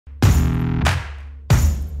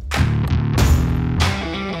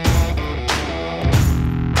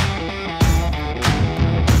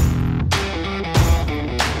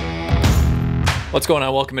What's going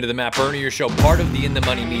on? Welcome into the Matt Bernier Show, part of the In the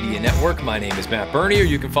Money Media Network. My name is Matt Bernier.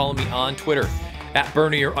 You can follow me on Twitter at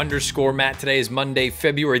Bernier_Matt. Today is Monday,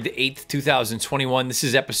 February the 8th, 2021. This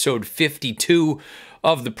is episode 52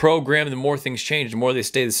 of the program. The more things change, the more they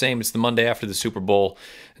stay the same. It's the Monday after the Super Bowl,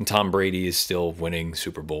 and Tom Brady is still winning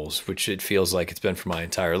Super Bowls, which it feels like it's been for my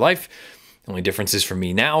entire life. The only difference is for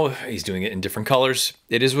me now, he's doing it in different colors.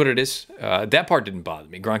 It is what it is. That part didn't bother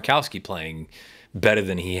me. Gronkowski playing better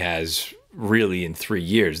than he has really in 3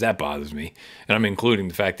 years, that bothers me. And I'm including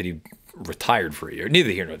the fact that he retired for a year. Neither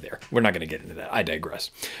here nor there. We're not going to get into that. I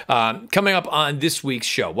digress. Coming up on this week's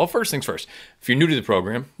show. Well, first things first. If you're new to the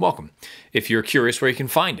program, welcome. If you're curious where you can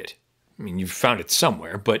find it, I mean, you've found it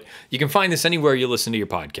somewhere, but you can find this anywhere you listen to your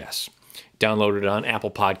podcasts. Download it on Apple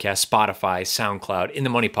Podcasts, Spotify, SoundCloud,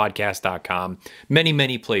 inthemoneypodcast.com. Many,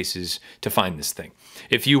 many places to find this thing.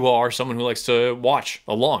 If you are someone who likes to watch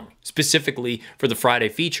along, specifically for the Friday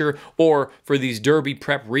feature or for these Derby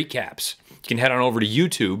prep recaps, you can head on over to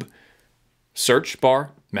YouTube, search bar,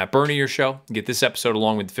 Matt Bernier Show, and get this episode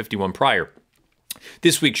along with the 51 prior.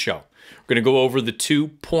 This week's show, we're going to go over the 2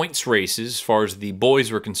 points races as far as the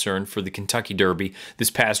boys were concerned for the Kentucky Derby this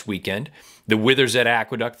past weekend. The Withers at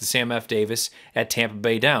Aqueduct, the Sam F. Davis at Tampa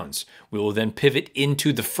Bay Downs. We will then pivot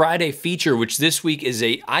into the Friday feature, which this week is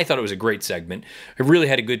I thought it was a great segment. I really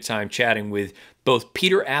had a good time chatting with both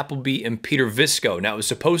Peter Applebee and Peter Visco. Now, it was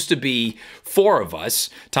supposed to be 4 of us.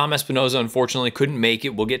 Tom Espinoza, unfortunately, couldn't make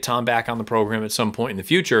it. We'll get Tom back on the program at some point in the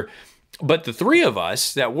future. But the 3 of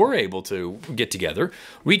us that were able to get together,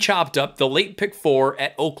 we chopped up the late pick 4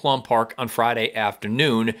 at Oaklawn Park on Friday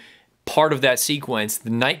afternoon. Part of that sequence, the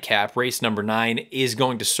nightcap, race number 9, is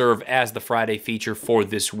going to serve as the Friday feature for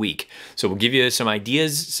this week. So we'll give you some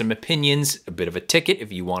ideas, some opinions, a bit of a ticket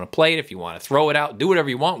if you want to play it, if you want to throw it out, do whatever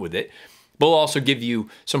you want with it. But we'll also give you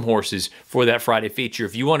some horses for that Friday feature.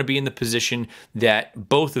 If you want to be in the position that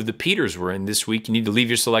both of the Peters were in this week, you need to leave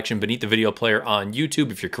your selection beneath the video player on YouTube.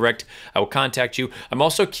 If you're correct, I will contact you. I'm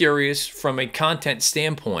also curious from a content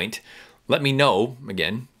standpoint. Let me know,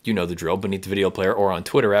 again, you know the drill, beneath the video player or on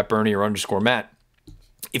Twitter at Bernier_Matt,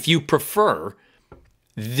 if you prefer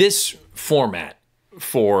this format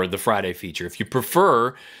for the Friday feature. If you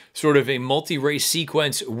prefer sort of a multi-race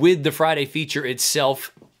sequence with the Friday feature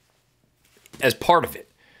itself as part of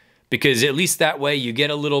it, because at least that way you get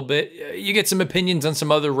a little bit, you get some opinions on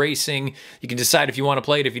some other racing. You can decide if you want to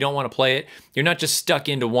play it, if you don't want to play it. You're not just stuck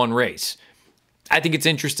into one race. I think it's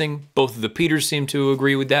interesting. Both of the Peters seem to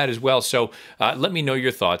agree with that as well. So let me know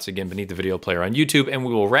your thoughts, again, beneath the video player on YouTube, and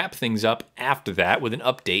we will wrap things up after that with an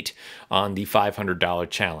update on the $500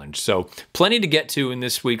 challenge. So plenty to get to in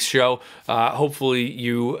this week's show. Hopefully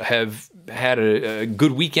you have had a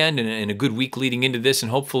good weekend and a good week leading into this,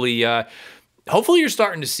 and hopefully you're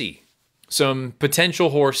starting to see some potential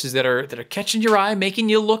horses that are catching your eye, making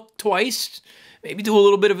you look twice, maybe do a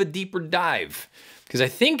little bit of a deeper dive, because I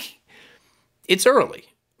think it's early.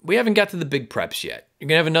 We haven't got to the big preps yet. You're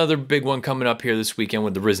going to have another big one coming up here this weekend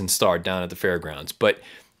with the Risen Star down at the fairgrounds. But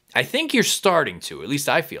I think you're starting to, at least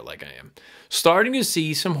I feel like I am, starting to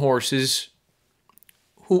see some horses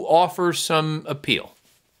who offer some appeal.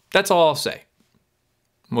 That's all I'll say.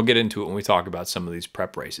 We'll get into it when we talk about some of these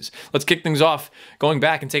prep races. Let's kick things off going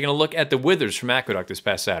back and taking a look at the Withers from Aqueduct this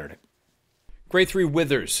past Saturday. Grade 3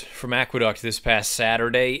 Withers from Aqueduct this past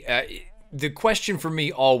Saturday. The question for me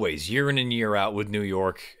always, year in and year out with New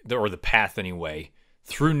York, or the path anyway,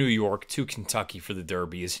 through New York to Kentucky for the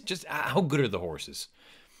Derby is just how good are the horses?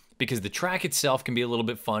 Because the track itself can be a little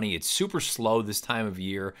bit funny. It's super slow this time of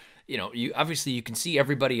year. You know, obviously you can see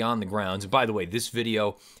everybody on the grounds. And by the way, this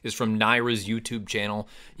video is from NYRA's YouTube channel.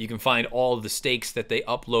 You can find all of the stakes that they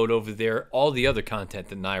upload over there, all the other content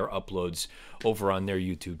that NYRA uploads over on their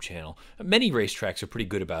YouTube channel. Many racetracks are pretty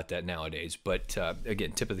good about that nowadays. But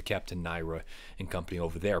again, tip of the cap to NYRA and company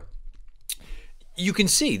over there. You can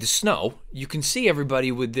see the snow. You can see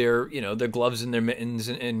everybody with their, their gloves and their mittens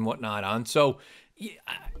and whatnot on. So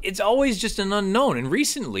it's always just an unknown. And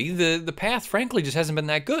recently, the path, frankly, just hasn't been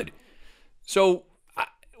that good. So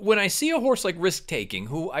when I see a horse like Risk Taking,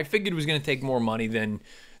 who I figured was going to take more money than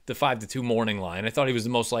the 5-2 morning line, I thought he was the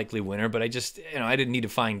most likely winner, but I just, I didn't need to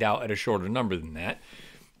find out at a shorter number than that.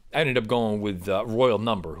 I ended up going with Royal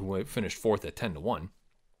Number, who finished 4th at 10-1.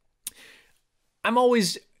 I'm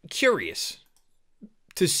always curious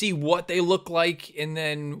to see what they look like and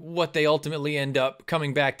then what they ultimately end up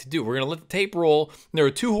coming back to do. We're going to let the tape roll. There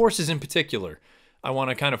are 2 horses in particular I want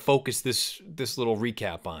to kind of focus this little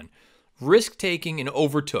recap on. Risk Taking and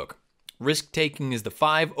Overtook. Risk Taking is the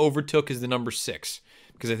 5, Overtook is the number 6.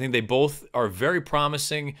 Because I think they both are very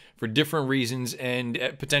promising for different reasons and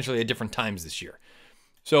potentially at different times this year.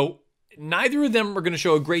 So neither of them are going to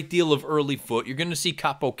show a great deal of early foot. You're going to see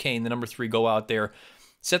Capo Cane, the number 3, go out there,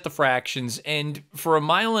 set the fractions, and for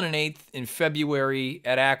 1.125 miles in February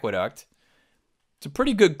at Aqueduct, it's a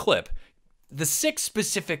pretty good clip. The 6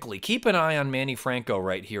 specifically, keep an eye on Manny Franco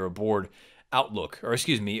right here aboard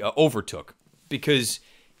Overtook, because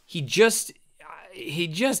he just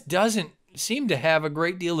doesn't seem to have a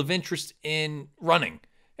great deal of interest in running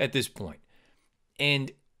at this point.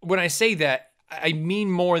 And when I say that, I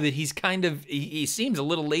mean more that he seems a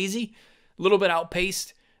little lazy, a little bit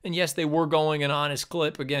outpaced. And yes, they were going an honest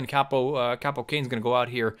clip. Again, Capo Cane's going to go out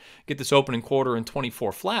here, get this opening quarter in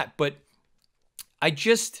 24 flat. But I'm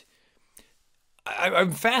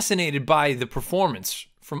fascinated by the performance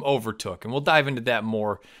from Overtook, and we'll dive into that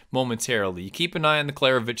more momentarily. You keep an eye on the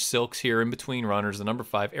Klarovich Silks here in between runners. The number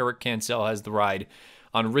 5, Eric Cancel, has the ride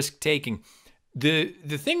on Risk Taking. The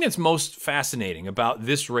thing that's most fascinating about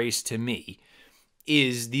this race to me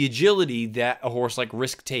is the agility that a horse like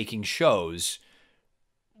Risk Taking shows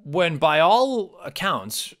when, by all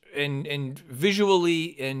accounts, and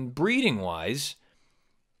visually and breeding-wise,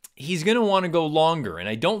 he's going to want to go longer. And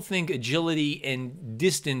I don't think agility and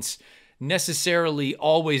distance necessarily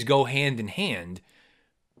always go hand in hand.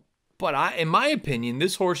 But in my opinion,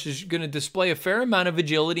 this horse is going to display a fair amount of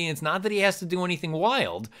agility. And it's not that he has to do anything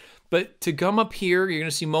wild, but to come up here, you're going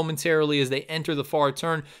to see momentarily as they enter the far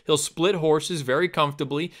turn, he'll split horses very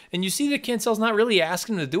comfortably. And you see that Cancel's not really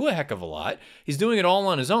asking him to do a heck of a lot. He's doing it all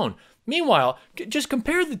on his own. Meanwhile, just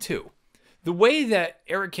compare the two. The way that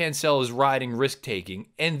Eric Cancel is riding Risk Taking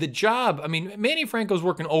and the job, I mean, Manny Franco's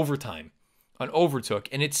working overtime on Overtook,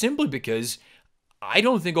 and it's simply because I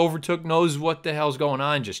don't think Overtook knows what the hell's going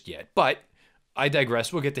on just yet. But I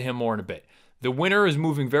digress. We'll get to him more in a bit. The winner is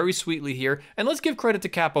moving very sweetly here, and let's give credit to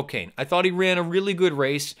Capo Cane. I thought he ran a really good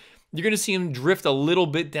race. You're going to see him drift a little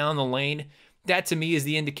bit down the lane. That, to me, is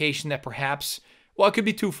the indication that perhaps, well, it could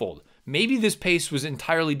be twofold. Maybe this pace was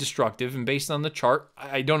entirely destructive, and based on the chart,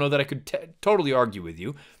 I don't know that I could totally argue with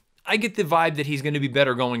you. I get the vibe that he's going to be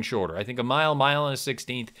better going shorter. I think a mile and a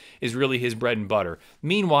 16th is really his bread and butter.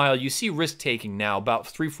 Meanwhile, you see Risk Taking now, about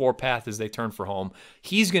 3-4 path as they turn for home.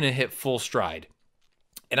 He's going to hit full stride.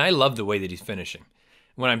 And I love the way that he's finishing.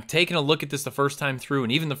 When I'm taking a look at this the first time through,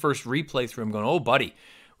 and even the first replay through, I'm going, oh, buddy,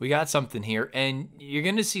 we got something here. And you're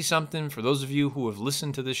going to see something, for those of you who have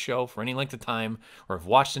listened to this show for any length of time or have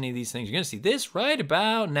watched any of these things, you're going to see this right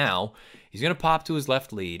about now. He's going to pop to his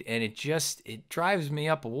left lead, and it drives me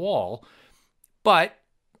up a wall. But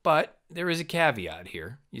there is a caveat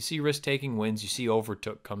here. You see Risk Taking wins. You see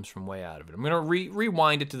Overtook comes from way out of it. I'm going to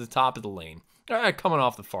rewind it to the top of the lane. All right, coming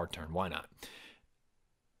off the far turn. Why not?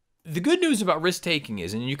 The good news about Risk Taking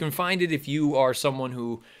is, and you can find it if you are someone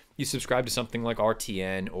who you subscribe to something like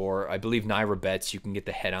RTN or I believe Naira Bets, you can get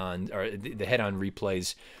the head-on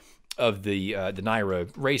replays of the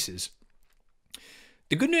Naira races.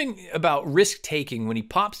 The good thing about Risk Taking, when he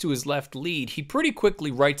pops to his left lead, he pretty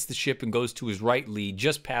quickly rights the ship and goes to his right lead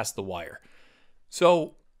just past the wire.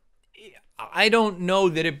 So I don't know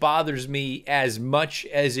that it bothers me as much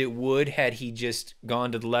as it would had he just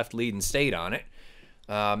gone to the left lead and stayed on it.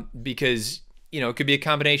 Because, it could be a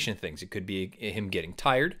combination of things. It could be him getting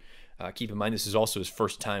tired. Keep in mind, this is also his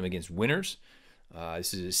first time against winners.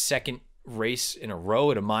 This is his second race in a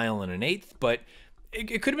row at 1.125 miles, but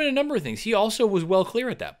it could have been a number of things. He also was well clear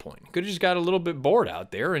at that point. Could have just got a little bit bored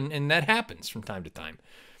out there, and that happens from time to time.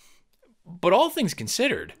 But all things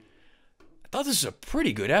considered, I thought this was a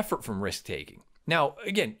pretty good effort from Risk Taking. Now,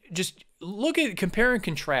 again, just compare and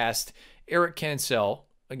contrast Eric Cancel,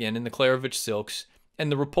 again, in the Klarovich Silks,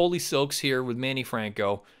 and the Rapoli Silks here with Manny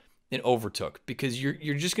Franco and Overtook, because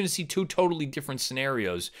you're just going to see two totally different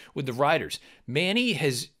scenarios with the riders. Manny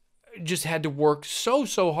has just had to work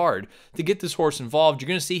so hard to get this horse involved. You're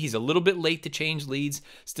going to see he's a little bit late to change leads,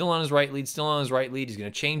 still on his right lead. He's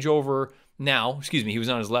going to change over now. He was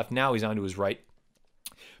on his left, now he's on to his right.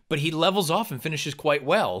 But he levels off and finishes quite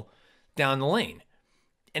well down the lane.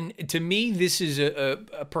 And to me, this is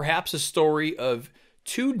perhaps a story of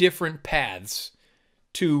two different paths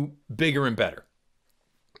to bigger and better.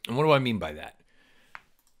 And what do I mean by that?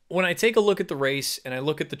 When I take a look at the race and I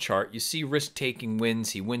look at the chart, you see Risk Taking wins.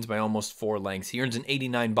 He wins by almost 4 lengths. He earns an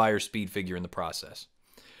 89 Beyer speed figure in the process.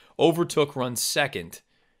 Overtook runs second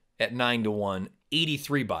at 9-1,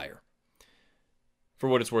 83 Beyer. For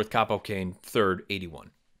what it's worth, Capo Cane third,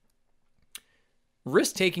 81.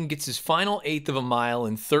 Risk Taking gets his final 1/8 of a mile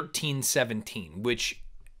in 13:17, which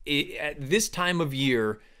at this time of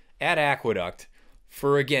year at Aqueduct,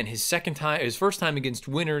 for again his first time against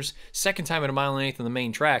winners, second time at 1.125 miles on the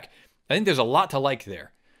main track, I think there's a lot to like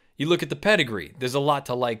there. You look at the pedigree. There's a lot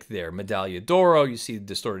to like there. Medaglia d'Oro. You see the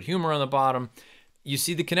distorted humor on the bottom. You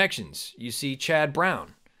see the connections. You see Chad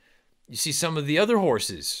Brown. You see some of the other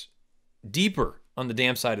horses deeper on the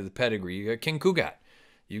dam side of the pedigree. You got King Kugat.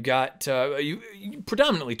 You got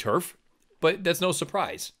predominantly turf, but that's no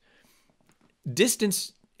surprise.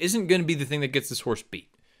 Distance isn't going to be the thing that gets this horse beat.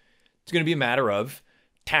 It's going to be a matter of,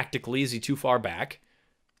 tactically, is he too far back?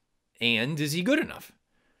 And is he good enough?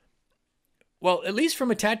 Well, at least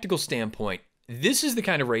from a tactical standpoint, this is the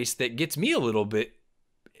kind of race that gets me a little bit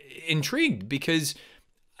intrigued because,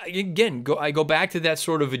 again, I go back to that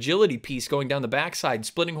sort of agility piece going down the backside,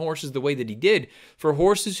 splitting horses the way that he did. For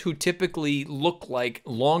horses who typically look like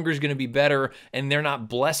longer is going to be better and they're not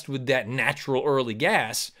blessed with that natural early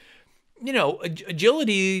gas, you know,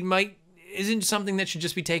 agility isn't something that should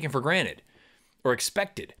just be taken for granted or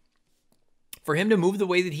expected. For him to move the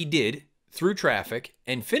way that he did through traffic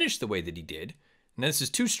and finish the way that he did, and this is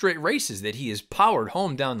 2 straight races that he has powered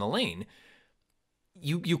home down the lane,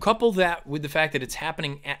 you couple that with the fact that it's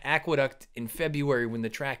happening at Aqueduct in February when the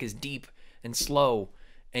track is deep and slow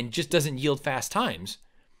and just doesn't yield fast times.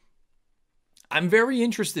 I'm very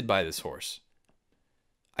interested by this horse.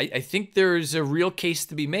 I think there's a real case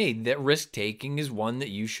to be made that risk-taking is one that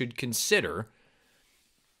you should consider,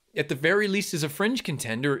 at the very least as a fringe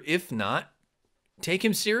contender. If not, take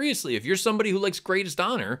him seriously. If you're somebody who likes Greatest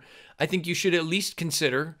Honor, I think you should at least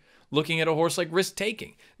consider looking at a horse like Risk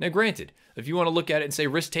Taking. Now, granted, if you want to look at it and say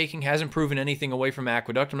Risk Taking hasn't proven anything away from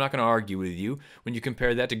Aqueduct, I'm not going to argue with you when you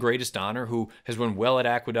compare that to Greatest Honor, who has run well at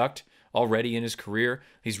Aqueduct already in his career.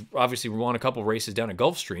 He's obviously won a couple races down at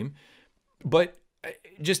Gulfstream. But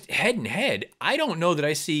just head and head, I don't know that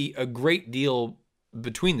I see a great deal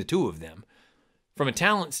between the two of them. From a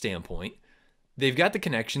talent standpoint, they've got the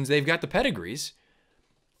connections, they've got the pedigrees.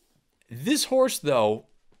 This horse, though,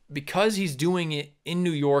 because he's doing it in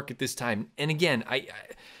New York at this time, and again,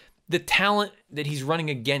 the talent that he's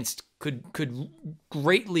running against could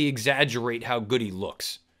greatly exaggerate how good he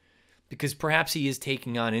looks, because perhaps he is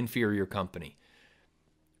taking on inferior company.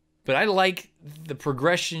 But I like the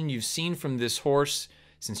progression you've seen from this horse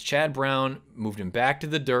since Chad Brown moved him back to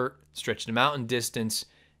the dirt, stretched him out in distance,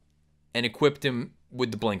 and equipped him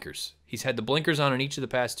with the blinkers. He's had the blinkers on each of the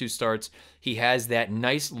past 2 starts. He has that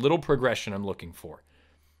nice little progression I'm looking for.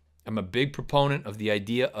 I'm a big proponent of the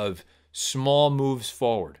idea of small moves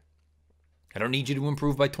forward. I don't need you to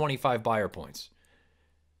improve by 25 buyer points.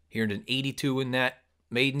 He earned an 82 in that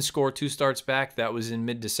maiden score 2 starts back. That was in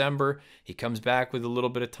mid-December. He comes back with a little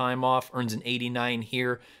bit of time off, earns an 89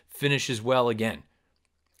 here, finishes well again.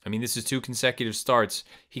 I mean, this is 2 consecutive starts.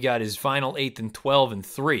 He got his final 8th and 12 and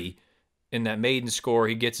 3 in that maiden score.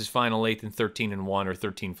 He gets his final 8th and 13 and 1 or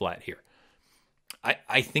 13 flat here.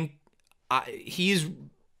 I think he's...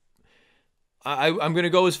 I'm going to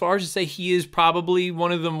go as far as to say he is probably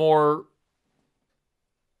one of the more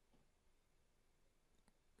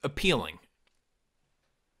appealing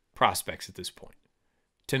prospects at this point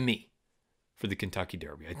to me for the Kentucky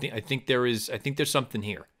Derby. I think there's something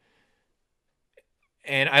here.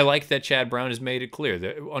 And I like that Chad Brown has made it clear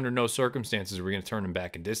that under no circumstances are we going to turn him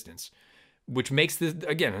back in distance, which makes this,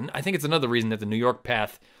 again, I think it's another reason that the New York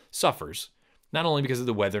path suffers. Not only because of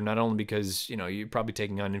the weather, not only because, you know, you're probably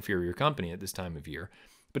taking on inferior company at this time of year,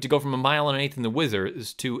 but to go from a 1.1 miles in the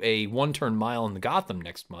Withers to a 1-turn mile in the Gotham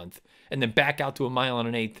next month, and then back out to a 1.1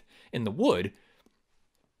 miles in the Wood,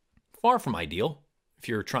 far from ideal if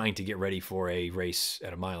you're trying to get ready for a race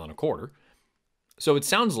at 1.25 miles. So it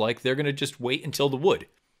sounds like they're going to just wait until the Wood,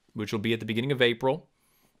 which will be at the beginning of April,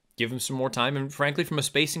 give him some more time, and frankly, from a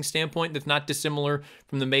spacing standpoint, that's not dissimilar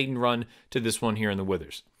from the maiden run to this one here in the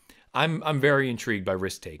Withers. I'm very intrigued by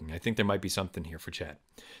Risk Taking. I think there might be something here for Chad.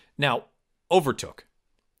 Now, Overtook.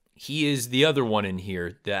 He is the other one in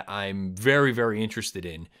here that I'm very, very interested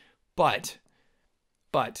in. But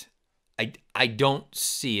I don't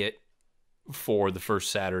see it for the first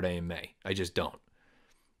Saturday in May. I just don't.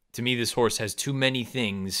 To me, this horse has too many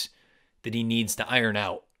things that he needs to iron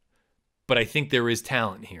out. But I think there is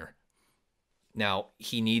talent here. Now,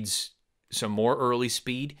 he needs some more early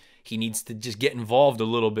speed. He needs to just get involved a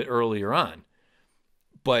little bit earlier on.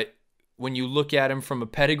 But when you look at him from a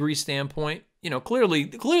pedigree standpoint, you know, clearly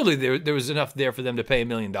there was enough there for them to pay $1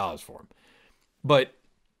 million for him. But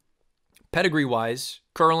pedigree-wise,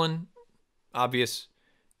 Curlin, obvious.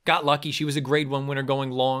 Got lucky. She was a grade 1 winner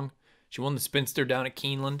going long. She won the Spinster down at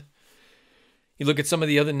Keeneland. You look at some of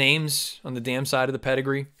the other names on the damn side of the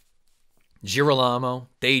pedigree. Girolamo,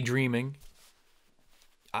 Daydreaming.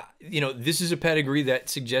 You know, this is a pedigree that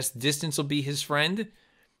suggests distance will be his friend.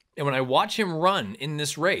 And when I watch him run in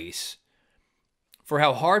this race, for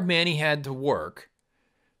how hard Manny had to work,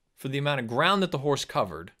 for the amount of ground that the horse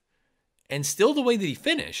covered, and still the way that he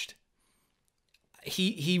finished,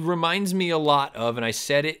 he reminds me a lot of, and I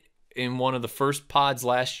said it in one of the first pods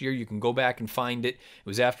last year. You can go back and find it. It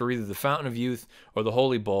was after either the Fountain of Youth or the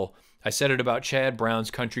Holy Bull. I said it about Chad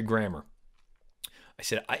Brown's Country Grammar. I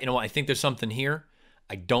said, you know what, I think there's something here.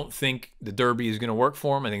 I don't think the Derby is going to work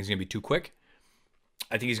for him. I think he's going to be too quick.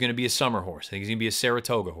 I think he's going to be a summer horse. I think he's going to be a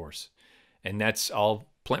Saratoga horse. And I'll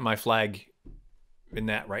plant my flag in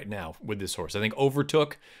that right now with this horse. I think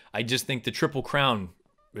Overtook. I just think the Triple Crown,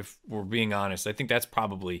 if we're being honest, I think that's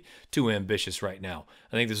probably too ambitious right now.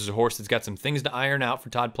 I think this is a horse that's got some things to iron out for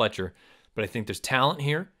Todd Pletcher, but I think there's talent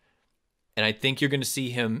here, and I think you're going to see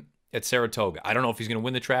him at Saratoga. I don't know if he's going to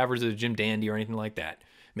win the Travers or the Jim Dandy or anything like that.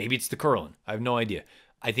 Maybe it's the Curlin. I have no idea.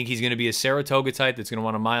 I think he's going to be a Saratoga type that's going to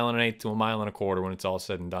want 1.125 miles to 1.25 miles when it's all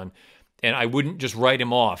said and done. And I wouldn't just write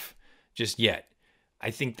him off just yet. I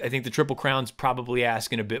think the Triple Crown's probably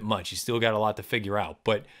asking a bit much. He's still got a lot to figure out.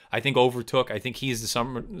 But I think Overtook, I think he's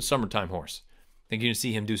the summertime horse. I think you're going to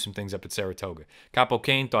see him do some things up at Saratoga. Capo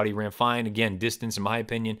Cane, thought he ran fine. Again, distance, in my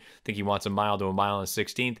opinion. I think he wants 1 mile to 1 mile and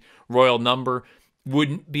 1/16. Royal Number,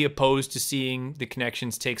 wouldn't be opposed to seeing the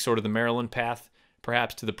connections take sort of the Maryland path,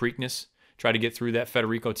 perhaps to the Preakness. Try to get through that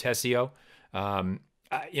Federico Tessio. I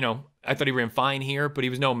thought he ran fine here, but he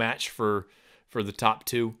was no match for the top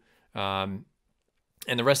two. And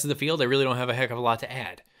the rest of the field, I really don't have a heck of a lot to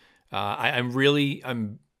add.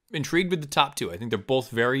 I'm intrigued with the top two. I think they're both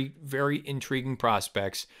very, very intriguing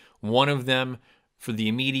prospects. One of them for the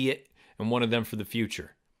immediate and one of them for the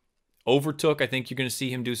future. Overtook, I think you're going to see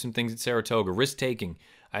him do some things at Saratoga. Risk-taking,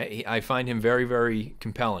 I find him very, very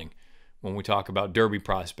compelling when we talk about Derby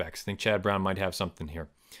prospects. I think Chad Brown might have something here.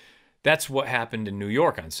 That's what happened in New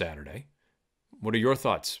York on Saturday. What are your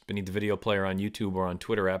thoughts beneath the video player on YouTube or on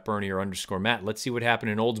Twitter at @Bernier_Matt? Let's see what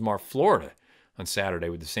happened in Oldsmar, Florida on Saturday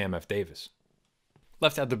with the Sam F. Davis.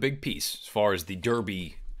 Left out the big piece as far as the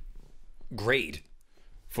Derby grade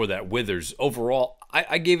for that Withers. Overall,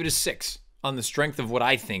 I gave it a 6 on the strength of what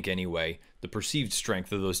I think anyway, the perceived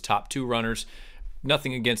strength of those top two runners.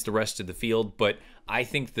 Nothing against the rest of the field, but I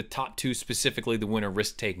think the top two, specifically the winner,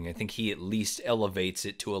 risk-taking, I think he at least elevates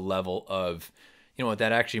it to a level of, you know what,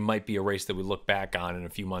 that actually might be a race that we look back on in a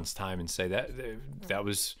few months' time and say that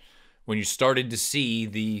was when you started to see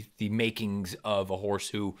the makings of a horse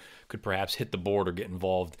who could perhaps hit the board or get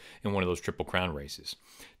involved in one of those Triple Crown races.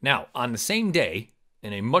 Now, on the same day,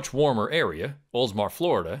 in a much warmer area, Oldsmar,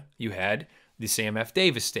 Florida, you had the Sam F.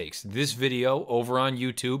 Davis Stakes. This video over on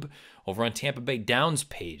YouTube, over on Tampa Bay Downs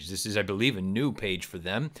page. This is, I believe, a new page for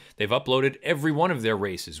them. They've uploaded every one of their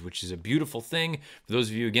races, which is a beautiful thing. For those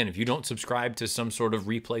of you, again, if you don't subscribe to some sort of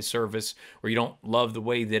replay service or you don't love the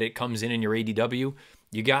way that it comes in your ADW,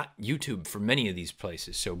 you got YouTube for many of these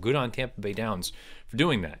places. So good on Tampa Bay Downs for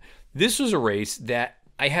doing that. This was a race that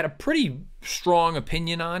I had a pretty strong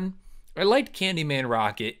opinion on. I liked Candyman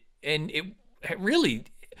Rocket, and it really,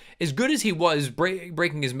 as good as he was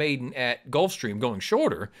breaking his maiden at Gulfstream going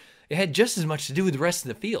shorter, it had just as much to do with the rest of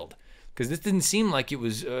the field, because this didn't seem like it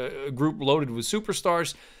was a group loaded with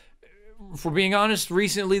superstars. For being honest,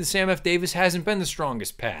 recently the Sam F. Davis hasn't been the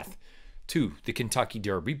strongest path to the Kentucky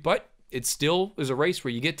Derby, but it still is a race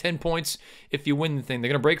where you get 10 points if you win the thing. They're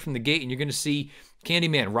going to break from the gate, and you're going to see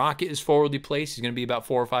Candyman Rocket is forwardly placed. He's going to be about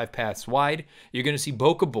 4 or 5 paths wide. You're going to see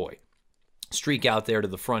Boca Boy streak out there to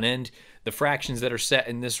the front end. The fractions that are set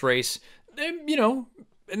in this race, you know,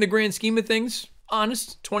 in the grand scheme of things,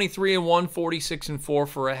 honest, 23-1, 46-4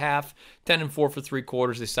 for a half, 10-4 for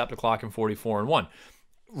 3/4. They stopped the clock in 44-1.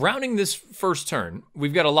 Rounding this first turn,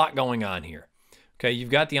 we've got a lot going on here. Okay,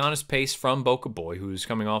 you've got the honest pace from Boca Boy, who's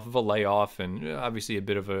coming off of a layoff and obviously a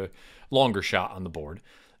bit of a longer shot on the board.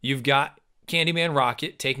 You've got Candyman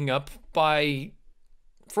Rocket taking up by,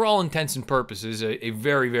 for all intents and purposes, a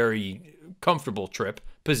very, very comfortable trip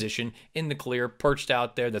position in the clear, perched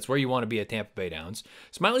out there. That's where you want to be at Tampa Bay Downs.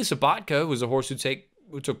 Smiley Sabatka was a horse who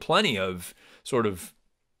took plenty of sort of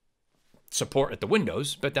support at the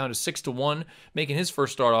windows, bet down to 6-1, making his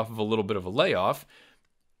first start off of a little bit of a layoff.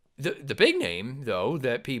 The big name, though,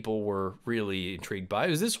 that people were really intrigued by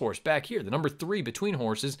is this horse back here, the number 3 between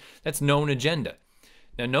horses. That's Known Agenda.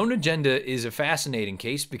 Now, Known Agenda is a fascinating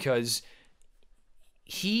case because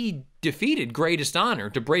he defeated Greatest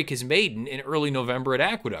Honor to break his maiden in early November at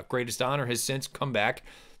Aqueduct. Greatest Honor has since come back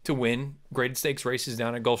to win graded stakes races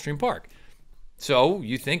down at Gulfstream Park. So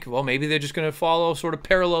you think, well, maybe they're just going to follow sort of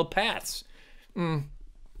parallel paths.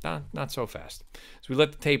 Not so fast. So we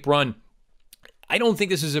let the tape run. I don't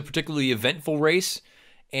think this is a particularly eventful race,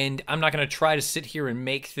 and I'm not going to try to sit here and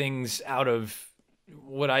make things out of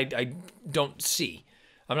what I don't see.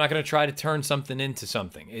 I'm not going to try to turn something into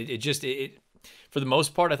something. For the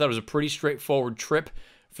most part, I thought it was a pretty straightforward trip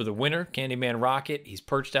for the winner. Candyman Rocket, he's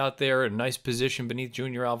perched out there in a nice position beneath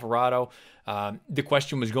Junior Alvarado. The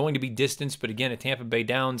question was going to be distance, but again, at Tampa Bay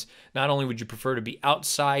Downs, not only would you prefer to be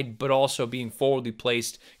outside, but also being forwardly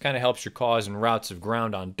placed kind of helps your cause in routes of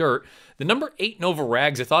ground on dirt. The number 8 Nova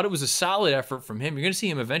Rags, I thought it was a solid effort from him. You're going to see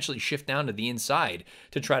him eventually shift down to the inside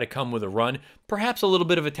to try to come with a run. Perhaps a little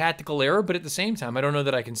bit of a tactical error, but at the same time, I don't know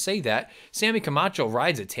that I can say that. Sammy Camacho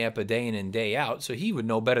rides at Tampa day in and day out, so he would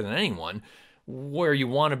know better than anyone where you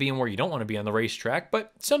want to be and where you don't want to be on the racetrack,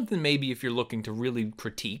 but something maybe if you're looking to really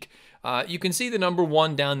critique. You can see the number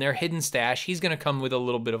 1 down there, Hidden Stash. He's going to come with a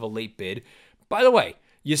little bit of a late bid. By the way,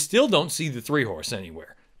 you still don't see the 3 horse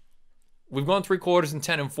anywhere. We've gone 3 quarters and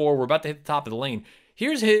 10 and 4. We're about to hit the top of the lane.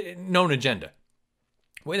 Here's Known Agenda.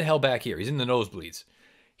 Way the hell back here. He's in the nosebleeds.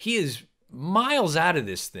 He is miles out of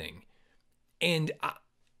this thing. And I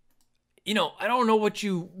don't know what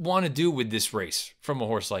you want to do with this race from a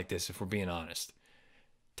horse like this, if we're being honest.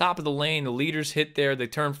 Top of the lane, the leaders hit there. They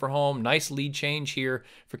turn for home. Nice lead change here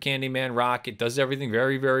for Candyman Rocket. Does everything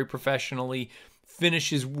very, very professionally.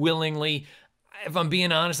 Finishes willingly. If I'm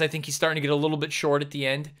being honest, I think he's starting to get a little bit short at the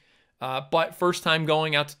end. But first time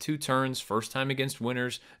going out to 2 turns, first time against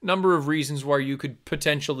winners. Number of reasons why you could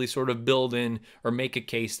potentially sort of build in or make a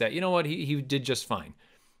case that, you know what, he did just fine.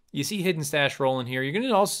 You see Hidden Stash rolling here. You're going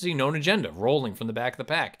to also see Known Agenda rolling from the back of the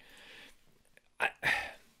pack.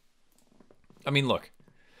 I mean, look.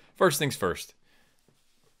 First things first.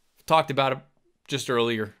 Talked about it just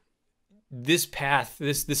earlier. This path,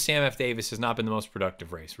 this Sam F. Davis has not been the most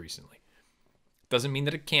productive race recently. Doesn't mean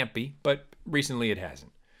that it can't be, but recently it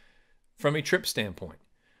hasn't. From a trip standpoint,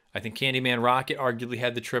 I think Candyman Rocket arguably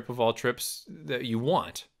had the trip of all trips that you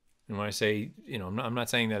want. And when I say, I'm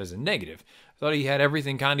not saying that as a negative. I thought he had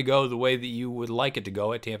everything kind of go the way that you would like it to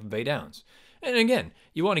go at Tampa Bay Downs. And again,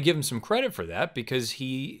 you want to give him some credit for that because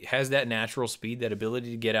he has that natural speed, that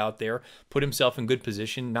ability to get out there, put himself in good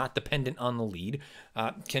position, not dependent on the lead,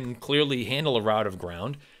 can clearly handle a route of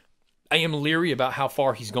ground. I am leery about how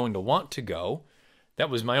far he's going to want to go.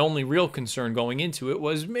 That was my only real concern going into it,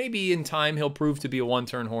 was maybe in time he'll prove to be a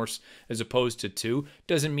 1-turn horse as opposed to 2.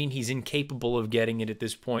 Doesn't mean he's incapable of getting it at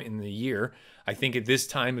this point in the year. I think at this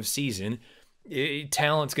time of season,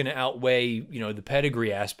 talent's going to outweigh, the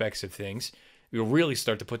pedigree aspects of things. We'll really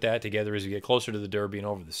start to put that together as we get closer to the Derby and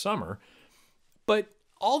over the summer. But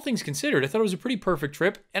all things considered, I thought it was a pretty perfect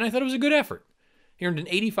trip, and I thought it was a good effort. He earned an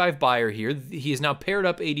 85 buyer here. He has now paired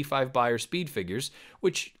up 85 buyer speed figures,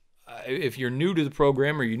 which, if you're new to the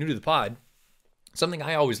program or you're new to the pod, something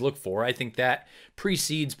I always look for. I think that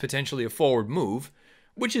precedes potentially a forward move,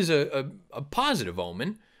 which is a positive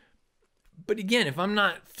omen. But again, if I'm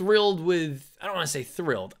not thrilled with, I don't want to say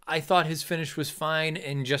thrilled, I thought his finish was fine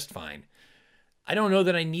and just fine. I don't know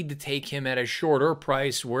that I need to take him at a shorter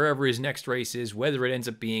price wherever his next race is, whether it ends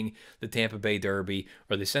up being the Tampa Bay Derby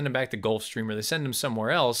or they send him back to Gulfstream or they send him somewhere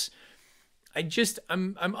else.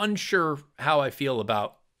 I'm unsure how I feel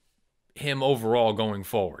about him overall going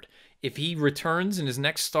forward. If he returns in his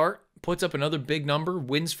next start, puts up another big number,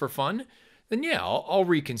 wins for fun, then yeah, I'll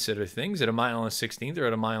reconsider things at a mile and a 16th or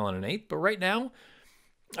at a mile and an 8th. But right now,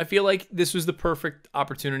 I feel like this was the perfect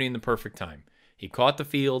opportunity and the perfect time. He caught the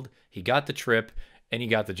field, he got the trip, and he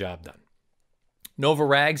got the job done. Nova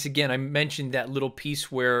Rags, again, I mentioned that little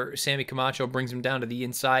piece where Sammy Camacho brings him down to the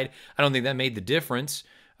inside. I don't think that made the difference.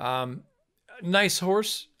 Nice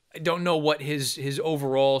horse. I don't know what his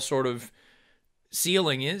overall sort of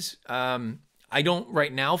ceiling is. I don't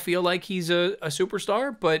right now feel like he's a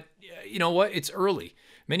superstar, but you know what? It's early.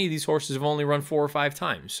 Many of these horses have only run 4 or 5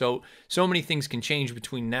 times. So many things can change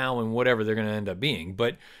between now and whatever they're going to end up being.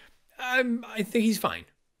 But I think he's fine.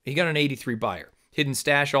 He got an 83 buyer. Hidden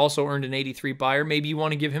Stash also earned an 83 buyer. Maybe you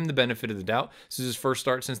want to give him the benefit of the doubt. This is his first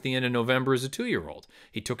start since the end of November as a 2-year-old.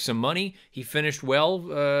 He took some money. He finished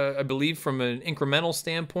well, I believe, from an incremental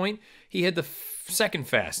standpoint. He had the second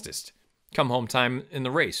fastest come-home time in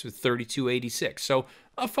the race with 32.86. So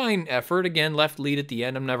a fine effort. Again, left lead at the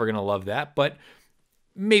end. I'm never going to love that, but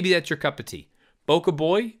maybe that's your cup of tea. Boca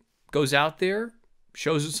Boy goes out there,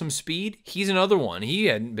 shows us some speed. He's another one. He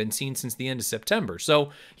hadn't been seen since the end of September.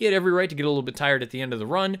 So he had every right to get a little bit tired at the end of the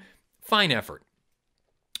run. Fine effort.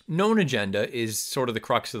 Known Agenda is sort of the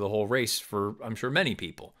crux of the whole race for, I'm sure, many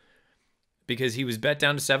people. Because he was bet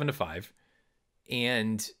down to 7-5.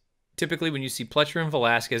 And typically when you see Pletcher and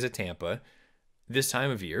Velasquez at Tampa this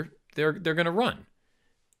time of year, they're going to run.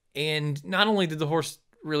 And not only did the horse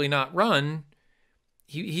really not run,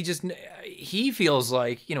 he feels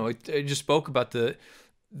like, I just spoke about the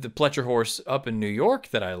Pletcher horse up in New York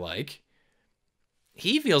that I like.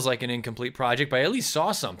 he feels like an incomplete project, but I at least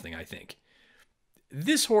saw something, I think.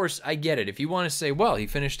 This horse, I get it. If you want to say, well, he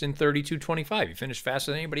finished in 32:25, he finished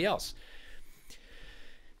faster than anybody else.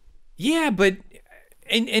 Yeah, but,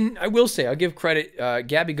 and I will say, I'll give credit,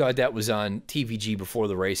 Gabby Gaudet was on TVG before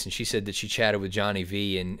the race, and she said that she chatted with Johnny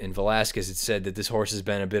V, and Velasquez had said that this horse has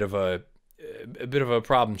been a bit of a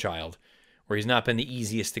problem child, where he's not been the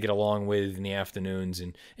easiest to get along with in the afternoons,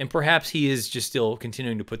 and perhaps he is just still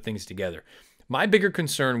continuing to put things together. My bigger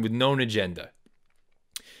concern with Known Agenda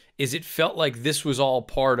is it felt like this was all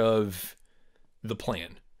part of the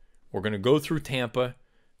plan. We're going to go through Tampa.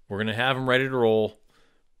 We're going to have him ready to roll.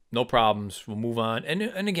 No problems. We'll move on.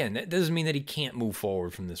 And again, that doesn't mean that he can't move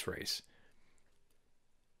forward from this race.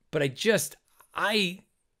 But and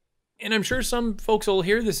I'm sure some folks will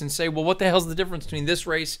hear this and say, well, what the hell's the difference between this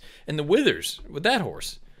race and the Withers with that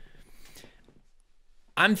horse?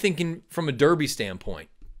 I'm thinking from a Derby standpoint.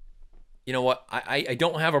 You know what? I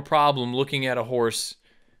don't have a problem looking at a horse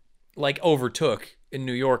like Overtook in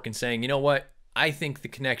New York and saying, you know what? I think the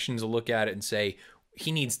connections will look at it and say,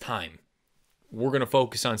 he needs time. We're going to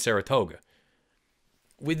focus on Saratoga.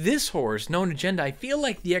 With this horse, Known Agenda, I feel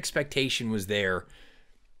like the expectation was there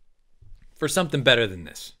for something better than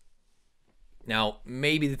this. Now,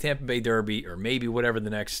 maybe the Tampa Bay Derby, or maybe whatever the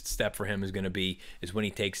next step for him is going to be, is when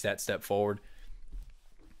he takes that step forward.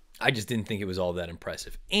 I just didn't think it was all that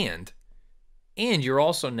impressive. And you're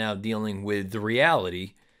also now dealing with the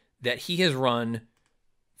reality that he has run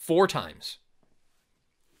 4 times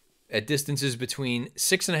at distances between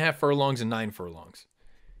 6.5 furlongs and 9 furlongs.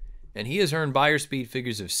 And he has earned buyer speed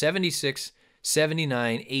figures of 76,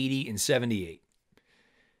 79, 80, and 78.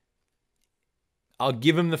 I'll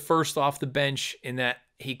give him the first off the bench in that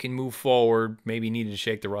he can move forward, maybe needed to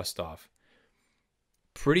shake the rust off.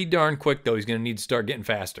 Pretty darn quick, though, he's going to need to start getting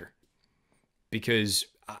faster. Because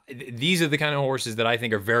these are the kind of horses that I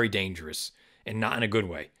think are very dangerous, and not in a good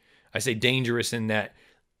way. I say dangerous in that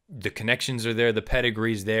the connections are there, the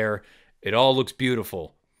pedigree's there, it all looks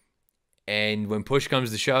beautiful. And when push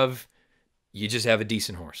comes to shove, you just have a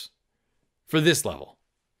decent horse. For this level.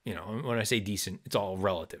 You know, when I say decent, it's all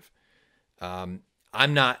relative.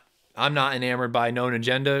 I'm not enamored by Known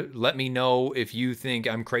Agenda. Let me know if you think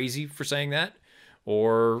I'm crazy for saying that,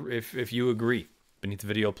 or if you agree beneath the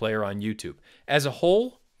video player on YouTube. As a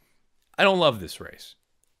whole, I don't love this race.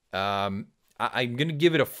 I'm going to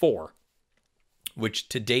give it a 4, which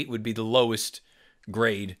to date would be the lowest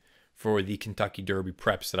grade for the Kentucky Derby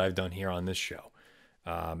preps that I've done here on this show.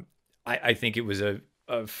 I think it was a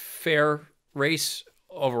fair race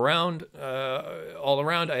all around.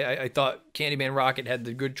 I thought Candyman Rocket had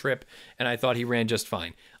the good trip, and I thought he ran just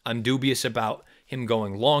fine. I'm dubious about him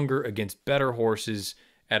going longer against better horses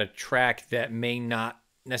at a track that may not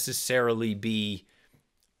necessarily be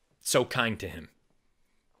so kind to him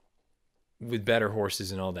with better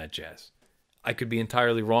horses and all that jazz. I could be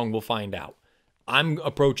entirely wrong. We'll find out. I'm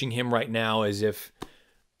approaching him right now as if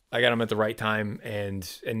I got him at the right time, and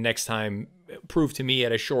next time prove to me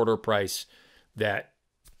at a shorter price that,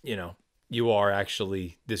 you know, you are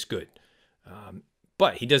actually this good.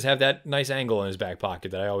 But he does have that nice angle in his back pocket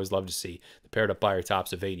that I always love to see, the paired up buyer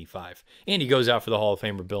tops of 85. And he goes out for the Hall of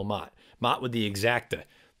Famer Bill Mott. Mott with the Exacta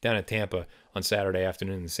down at Tampa on Saturday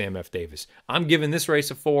afternoon in the Sam F. Davis. I'm giving this race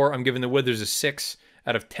a 4. I'm giving the Withers a 6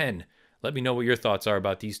 out of 10. Let me know what your thoughts are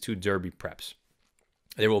about these 2 Derby preps.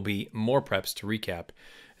 There will be more preps to recap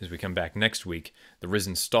as we come back next week. The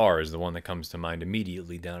Risen Star is the one that comes to mind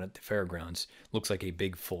immediately down at the fairgrounds. Looks like a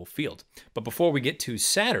big full field. But before we get to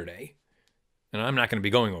Saturday, and I'm not going to be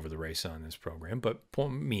going over the race on this program, but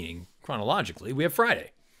meaning chronologically, we have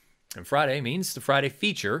Friday. And Friday means the Friday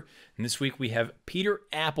feature. And this week we have Peter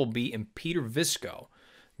Applebee and Peter Visco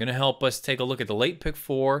going to help us take a look at the late pick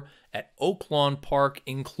 4 at Oaklawn Park,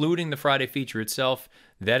 including the Friday feature itself.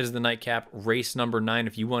 That is the nightcap, race number 9.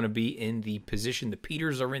 If you want to be in the position the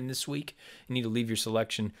Peters are in this week, you need to leave your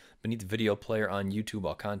selection beneath the video player on YouTube.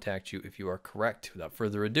 I'll contact you if you are correct. Without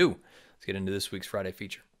further ado, let's get into this week's Friday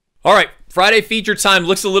feature. All right, Friday feature time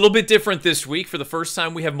looks a little bit different this week. For the first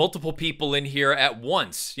time, we have multiple people in here at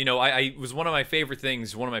once. You know, I was one of my favorite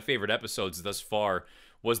things, one of my favorite episodes thus far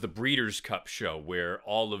was the Breeders' Cup show, where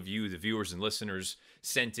all of you, the viewers and listeners,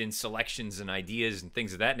 sent in selections and ideas and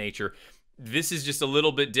things of that nature. This is just a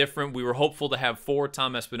little bit different. We were hopeful to have 4.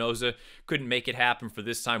 Tom Espinoza couldn't make it happen for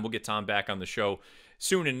this time. We'll get Tom back on the show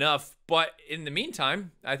soon enough. But in the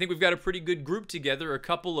meantime, I think we've got a pretty good group together, a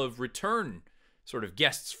couple of return sort of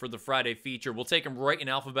guests for the Friday feature. We'll take them right in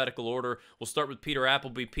alphabetical order. We'll start with Peter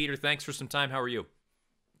Applebee. Peter, thanks for some time. How are you?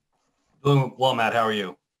 Doing well, Matt. How are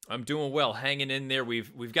you? I'm doing well, hanging in there.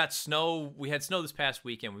 We've got snow. We had snow this past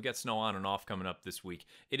weekend. We've got snow on and off coming up this week.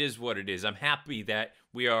 It is what it is. I'm happy that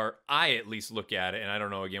we are. I at least look at it, and I don't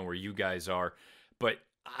know again where you guys are, but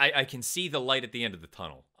I can see the light at the end of the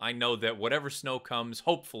tunnel. I know that whatever snow comes,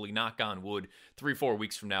 hopefully, knock on wood, 3-4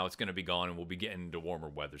 weeks from now, it's going to be gone, and we'll be getting into warmer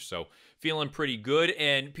weather. So feeling pretty good.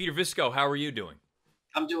 And Peter Visco, how are you doing?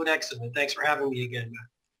 I'm doing excellent. Thanks for having me again,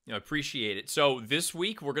 man. I appreciate it. So this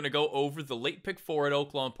week we're going to go over the late pick four at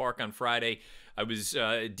Oaklawn Park on Friday. I was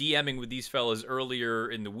DMing with these fellas earlier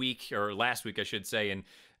in the week, or last week I should say, and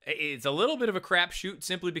it's a little bit of a crapshoot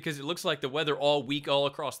simply because it looks like the weather all week all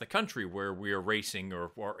across the country where we are racing or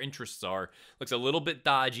our interests are looks a little bit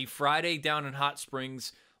dodgy. Friday down in Hot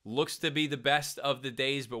Springs looks to be the best of the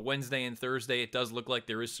days, but Wednesday and Thursday it does look like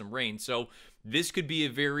there is some rain. So this could be a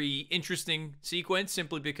very interesting sequence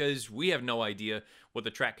simply because we have no idea what the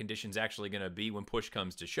track conditions actually going to be when push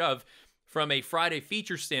comes to shove. From a Friday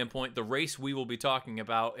feature standpoint, the race we will be talking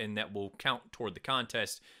about and that will count toward the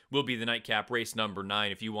contest will be the nightcap race number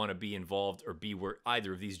 9. If you want to be involved or be where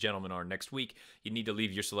either of these gentlemen are next week, you need to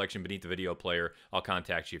leave your selection beneath the video player. I'll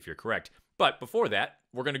contact you if you're correct. But before that,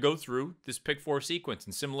 we're going to go through this pick 4 sequence.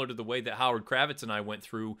 And similar to the way that Howard Kravitz and I went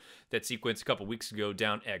through that sequence a couple weeks ago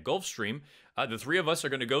down at Gulfstream, the three of us are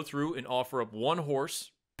going to go through and offer up one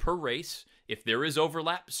horse per race. If there is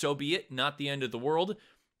overlap, so be it. Not the end of the world.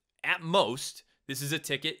 At most, this is a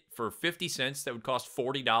ticket for 50 cents that would cost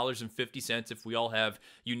 $40.50 if we all have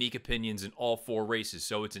unique opinions in all 4 races.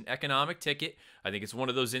 So it's an economic ticket. I think it's one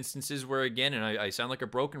of those instances where, again, and I sound like a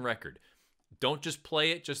broken record, don't just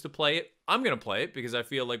play it just to play it. I'm going to play it because I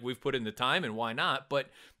feel like we've put in the time, and why not? But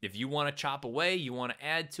if you want to chop away, you want to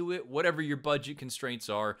add to it, whatever your budget constraints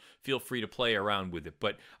are, feel free to play around with it.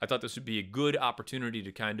 But I thought this would be a good opportunity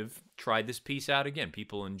to kind of try this piece out again.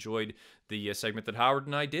 People enjoyed the segment that Howard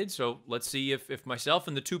and I did, so let's see if myself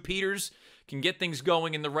and the two Peters can get things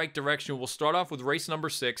going in the right direction. We'll start off with race number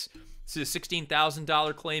 6. This is a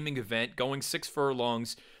 $16,000 claiming event, going 6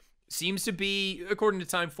 furlongs. Seems to be, according to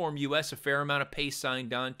Timeform US, a fair amount of pace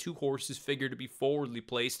signed on. 2 horses figure to be forwardly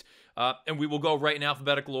placed. And we will go right in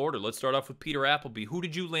alphabetical order. Let's start off with Peter Applebee. Who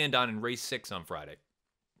did you land on in race 6 on Friday?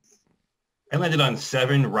 I landed on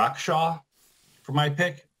 7 Rockshaw for my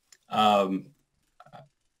pick.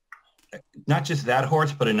 Not just that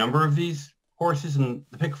horse, but a number of these horses in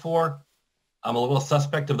the pick 4. I'm a little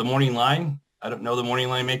suspect of the morning line. I don't know the morning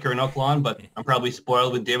line maker in Oaklawn, but I'm probably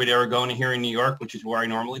spoiled with David Aragona here in New York, which is where I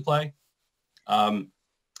normally play. I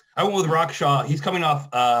went with Rockshaw. He's coming off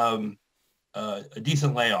a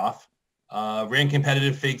decent layoff. Ran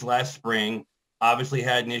competitive figs last spring. Obviously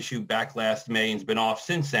had an issue back last May and's been off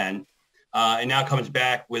since then. And now comes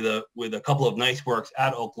back with a couple of nice works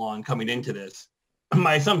at Oaklawn coming into this.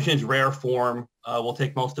 My assumption is rare form will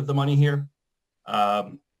take most of the money here.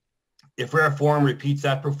 If rare form repeats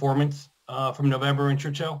that performance from November in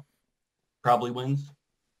Churchill, probably wins.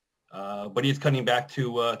 But he's cutting back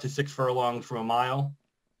to 6 furlongs from a mile.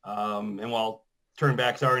 And while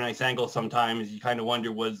turnbacks are a nice angle sometimes, you kind of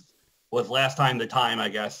wonder was last time the time, I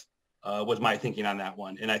guess, was my thinking on that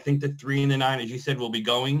one. And I think the 3 and the 9, as you said, will be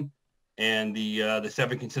going, and the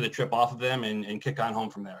 7 can sit a trip off of them and kick on home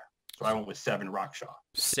from there. So I went with 7 Rockshaw.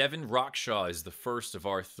 7 Rockshaw is the first of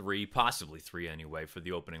our 3, possibly 3 anyway, for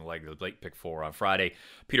the opening leg of the late pick 4 on Friday.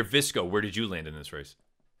 Peter Visco, where did you land in this race?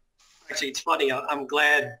 Actually, it's funny. I'm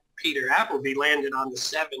glad Peter Applebee landed on the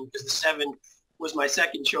 7 because the 7 was my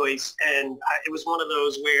second choice. And it was one of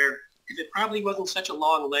those where if it probably wasn't such a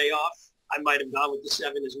long layoff, I might have gone with the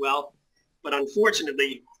 7 as well. But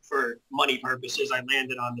unfortunately, for money purposes, I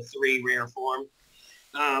landed on the 3 rare form.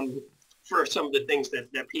 For some of the things that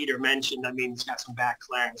Peter mentioned, I mean, he's got some back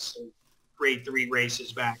class and grade 3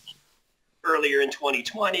 races back earlier in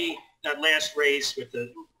 2020. That last race with the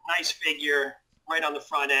nice figure right on the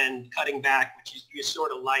front end, cutting back, which you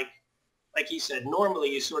sort of like he said, normally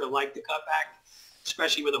you sort of like the cutback,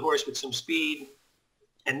 especially with a horse with some speed.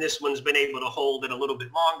 And this one's been able to hold it a little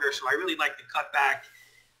bit longer. So I really like the cutback.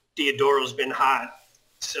 Diodoro's been hot.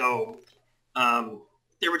 So,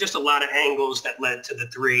 there were just a lot of angles that led to the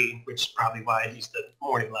 3, which is probably why he's the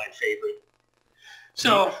morning line favorite.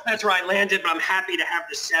 So that's where I landed, but I'm happy to have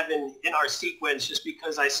the 7 in our sequence just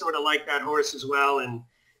because I sort of like that horse as well. And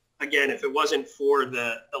again, if it wasn't for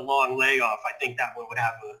the long layoff, I think that one would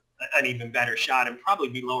have an even better shot and probably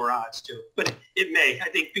be lower odds too. But it may. I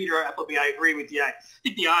think Peter Applebee, I agree with you. I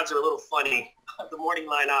think the odds are a little funny. The morning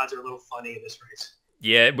line odds are a little funny in this race.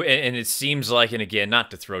 Yeah, and it seems like, and again, not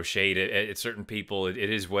to throw shade at certain people, it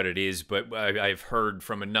is what it is, but I've heard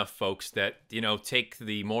from enough folks that, take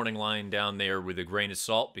the morning line down there with a grain of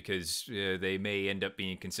salt because they may end up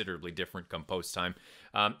being considerably different come post time.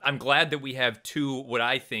 I'm glad that we have two what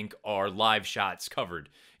I think are live shots covered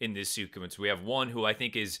in this sequence. We have one who I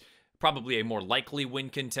think is probably a more likely win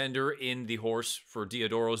contender in the horse for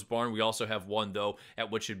Diodoro's barn. We also have one, though, at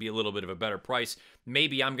what should be a little bit of a better price.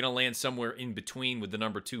 Maybe I'm going to land somewhere in between with the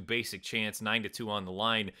number 2 Basic Chance, 9-2 on the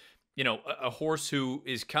line. You know, a horse who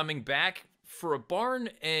is coming back for a barn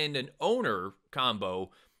and an owner combo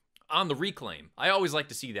on the reclaim. I always like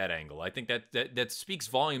to see that angle. I think that speaks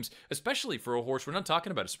volumes, especially for a horse. We're not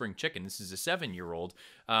talking about a spring chicken. This is a 7-year-old.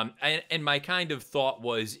 And my kind of thought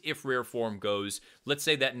was, if rare form goes, let's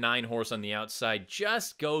say that 9 horse on the outside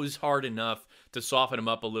just goes hard enough to soften him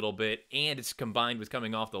up a little bit, and it's combined with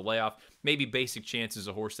coming off the layoff, maybe Basic Chance is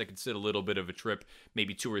a horse that could sit a little bit of a trip,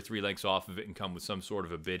 maybe 2 or 3 lengths off of it and come with some sort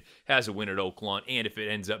of a bid, has a win at Oaklawn, and if it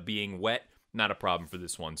ends up being wet, not a problem for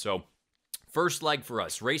this one. So first leg for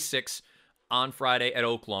us, race 6 on Friday at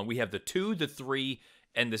Oaklawn. We have the 2, the 3,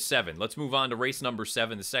 and the 7. Let's move on to race number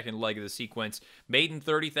 7, the second leg of the sequence. Maiden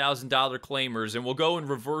 $30,000 claimers, and we'll go in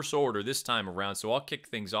reverse order this time around, so I'll kick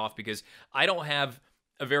things off because I don't have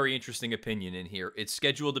a very interesting opinion in here. It's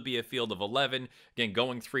scheduled to be a field of 11, again,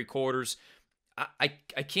 going 3/4. I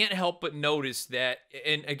can't help but notice that,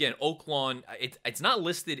 and again, Oaklawn, it's not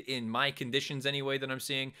listed in my conditions anyway that I'm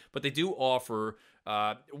seeing, but they do offer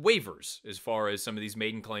waivers as far as some of these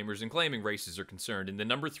maiden claimers and claiming races are concerned. And the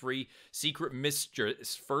number 3, Secret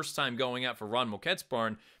Mistress, first time going out for Ron Moquette's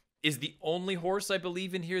barn, is the only horse I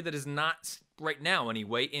believe in here that is not, right now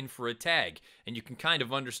anyway, in for a tag. And you can kind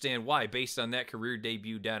of understand why, based on that career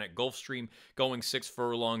debut down at Gulfstream, going 6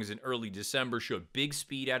 furlongs in early December, showed big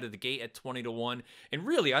speed out of the gate at 20-1, and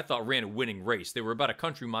really, I thought, ran a winning race. They were about a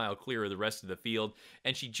country mile clear of the rest of the field,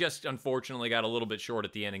 and she just, unfortunately, got a little bit short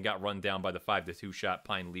at the end and got run down by the 5-2 shot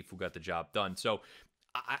Pine Leaf, who got the job done. So,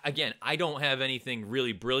 again, I don't have anything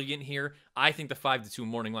really brilliant here. I think the 5-2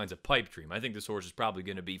 morning line's a pipe dream. I think this horse is probably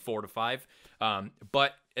going to be 4-5.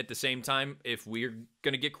 But at the same time, if we're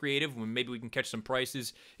going to get creative, maybe we can catch some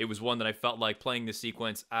prices. It was one that I felt like playing this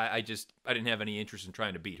sequence. I didn't have any interest in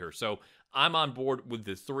trying to beat her. So I'm on board with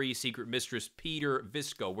the 3, Secret Mistress. Peter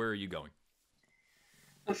Visco, where are you going?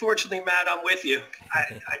 Unfortunately, Matt, I'm with you.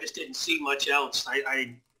 I just didn't see much else.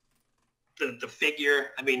 The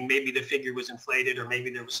figure, I mean, maybe the figure was inflated or maybe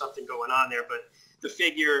there was something going on there, but the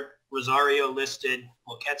figure, Rosario listed,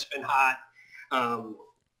 Moquette's been hot.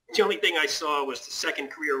 The only thing I saw was the second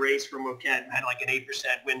career race for Moquette, had like an 8%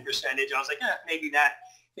 win percentage. I was like, maybe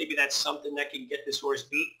that's something that can get this horse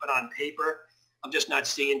beat, but on paper, I'm just not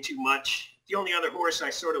seeing too much. The only other horse I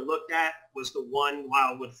sort of looked at was the 1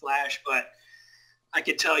 Wildwood Flash, but I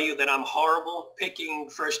could tell you that I'm horrible picking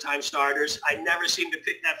first-time starters. I never seem to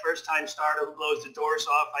pick that first-time starter who blows the doors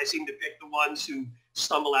off. I seem to pick the ones who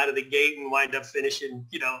stumble out of the gate and wind up finishing,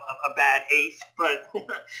 a bad 8th. But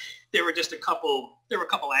there were a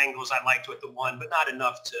couple angles I liked with the 1, but not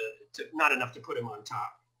enough to put him on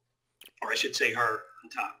top, or I should say her on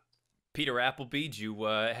top. Peter Applebee, do you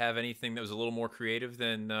have anything that was a little more creative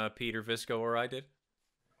than Peter Visco or I did?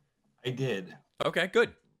 I did. Okay,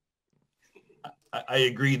 good. I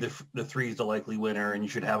agree the 3 is the likely winner, and you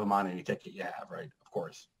should have him on any ticket you have, right? Of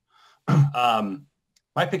course.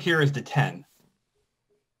 My pick here is the 10,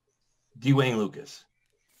 Dwayne Lucas.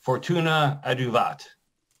 Fortuna Aduvat.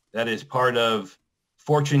 That is part of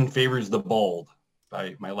Fortune Favors the Bold.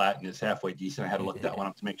 My Latin is halfway decent. I had to look that one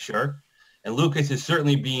up to make sure. And Lucas is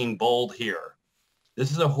certainly being bold here.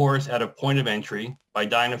 This is a horse at a point of entry by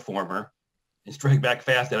Dynaformer and Strike Back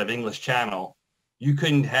Fast out of English Channel. You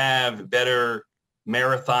couldn't have better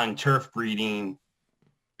marathon turf breeding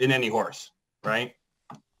in any horse, right?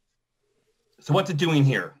 So what's it doing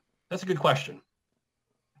here? That's a good question.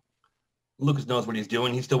 Lucas knows what he's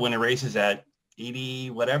doing. He's still winning races at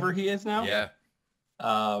 80, whatever he is now. Yeah.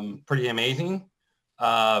 Pretty amazing.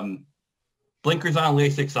 Blinkers on,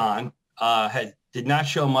 LASIX on. Did not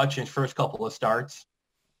show much in his first couple of starts.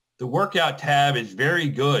 The workout tab is very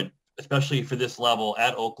good, especially for this level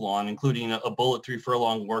at Oaklawn, including a bullet 3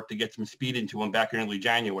 furlong work to get some speed into him back in early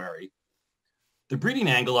January. The breeding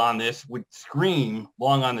angle on this would scream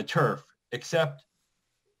long on the turf, except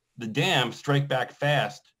the damn Strike Back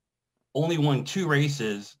Fast only won 2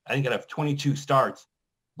 races, I think out of 22 starts,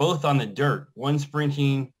 both on the dirt, one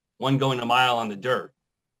sprinting, one going a mile on the dirt.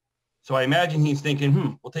 So I imagine he's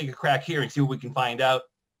thinking, we'll take a crack here and see what we can find out.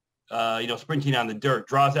 Sprinting on the dirt,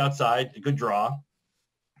 draws outside, a good draw.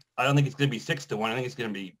 I don't think it's going to be 6-1. I think it's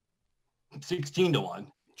going to be 16-1.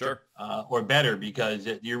 Sure. Or better, because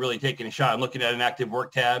you're really taking a shot. I'm looking at an active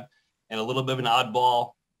work tab and a little bit of an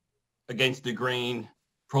oddball against the grain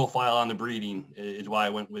profile on the breeding is why I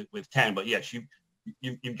went with 10. But yes,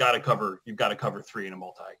 you've got to cover 3 in a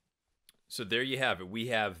multi. So there you have it. We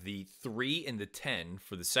have the 3 and the 10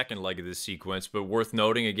 for the second leg of this sequence, but worth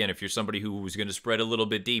noting, again, if you're somebody who was going to spread a little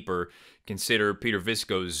bit deeper, consider Peter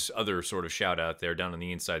Visco's other sort of shout out there down on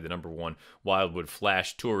the inside, the number 1 Wildwood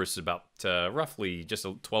Flash Tourist, about roughly just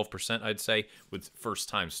a 12%, I'd say, with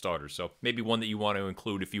first-time starters. So maybe one that you want to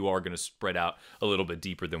include if you are going to spread out a little bit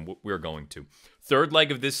deeper than what we're going to. Third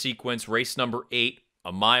leg of this sequence, race number 8,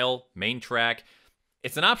 a mile, main track.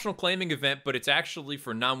 It's an optional claiming event, but it's actually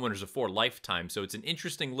for non-winners of 4 lifetime, so it's an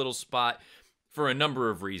interesting little spot for a number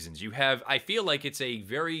of reasons. You have, I feel like it's a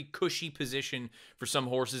very cushy position for some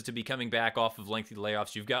horses to be coming back off of lengthy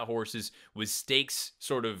layoffs. You've got horses with stakes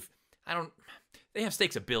sort of, they have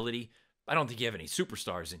stakes ability. I don't think you have any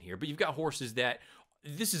superstars in here, but you've got horses that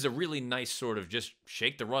this is a really nice sort of just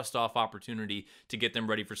shake the rust off opportunity to get them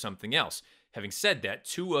ready for something else. Having said that,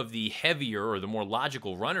 2 of the heavier or the more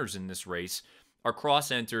logical runners in this race are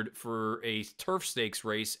cross-entered for a turf stakes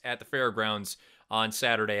race at the fairgrounds on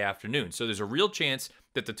Saturday afternoon. So there's a real chance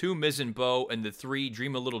that the 2 Mizzen Bow and the 3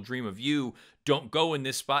 Dream a Little Dream of You don't go in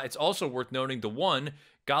this spot. It's also worth noting the 1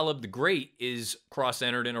 Golub the Great is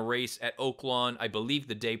cross-entered in a race at Oaklawn, I believe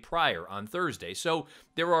the day prior on Thursday. So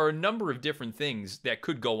there are a number of different things that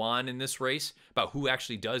could go on in this race about who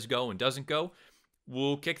actually does go and doesn't go.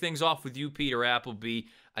 We'll kick things off with you, Peter Applebee.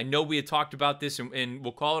 I know we had talked about this, and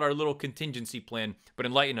we'll call it our little contingency plan, but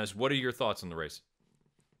enlighten us. What are your thoughts on the race?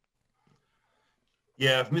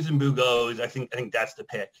 Yeah, if Mizzenboo goes, I think that's the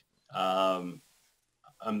pick. It's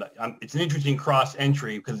an interesting cross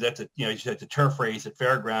entry because that's it's a turf race at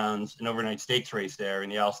fairgrounds, an overnight stakes race there in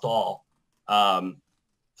the Al Stall.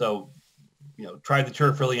 So tried the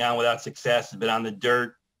turf early on without success. Has been on the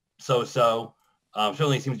dirt, so.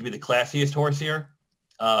 Certainly seems to be the classiest horse here.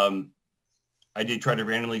 I did try to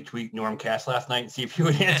randomly tweet Norm Cass last night and see if he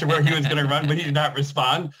would answer where he was going to run, but he did not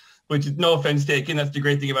respond, which is no offense taken. That's the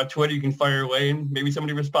great thing about Twitter. You can fire away and maybe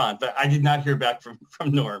somebody responds. But I did not hear back from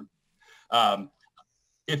Norm.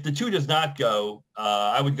 If the 2 does not go,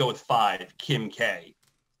 I would go with 5, Kim K.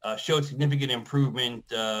 Showed significant improvement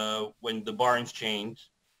when the barns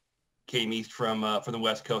changed. Came east from the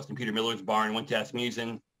West Coast and Peter Miller's barn, went to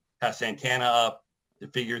Asmussen, has Santana up. The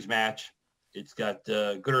figures match. It's got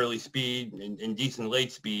good early speed and decent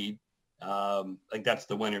late speed. Like that's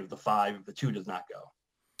the winner of the 5 if the 2 does not go.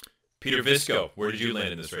 Peter Visco, where did you land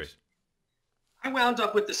in this race? I wound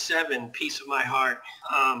up with the 7, Piece of My Heart.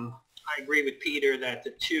 I agree with Peter that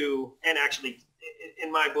the 2, and actually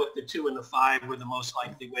in my book, the 2 and the 5 were the most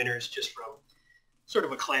likely winners just from sort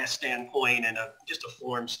of a class standpoint and just a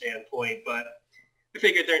form standpoint. But I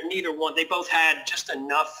figured they're neither one. They both had just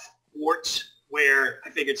enough warts where I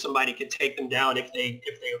figured somebody could take them down if they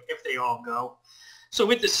all go. So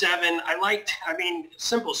with the 7,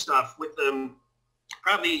 simple stuff with them.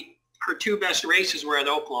 Probably her 2 best races were at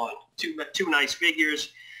Oaklawn. Two nice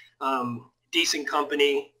figures, decent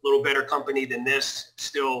company, a little better company than this.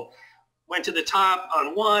 Still went to the top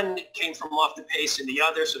on one, came from off the pace in the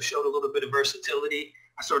other, so showed a little bit of versatility.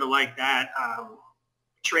 I sort of like that.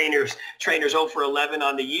 Trainers 0 for 11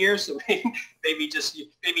 on the year, so maybe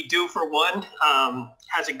due for 1.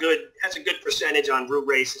 Has a good percentage on route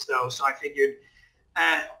races though, so I figured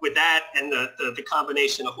with that and the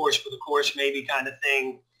combination of horse for the course maybe kind of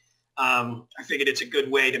thing, I figured it's a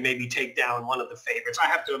good way to maybe take down one of the favorites. I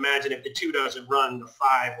have to imagine if the 2 doesn't run, the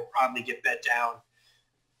 5 will probably get bet down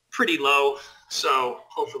pretty low. So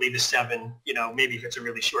hopefully the 7, maybe if it's a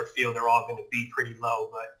really short field, they're all going to be pretty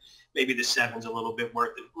low, but maybe the 7's a little bit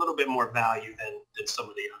worth it, a little bit more value than some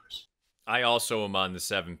of the others. I also am on the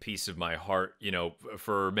 7, Piece of My Heart,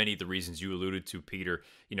 for many of the reasons you alluded to, Peter.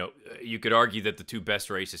 You could argue that the 2 best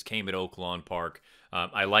races came at Oaklawn Park.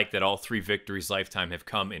 I like that all 3 victories lifetime have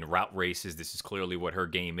come in route races. This is clearly what her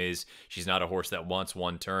game is. She's not a horse that wants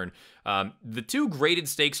one turn. The 2 graded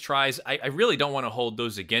stakes tries, I really don't want to hold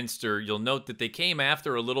those against her. You'll note that they came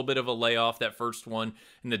after a little bit of a layoff, that first one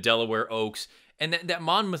in the Delaware Oaks. And that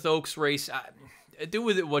Monmouth Oaks race, do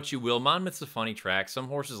with it what you will. Monmouth's a funny track. Some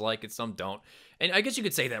horses like it, some don't. And I guess you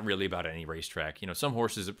could say that really about any racetrack. Some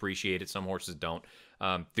horses appreciate it, some horses don't.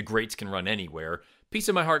 The greats can run anywhere. Piece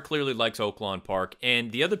of My Heart clearly likes Oaklawn Park.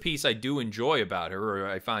 And the other piece I do enjoy about her, or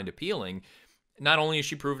I find appealing, not only is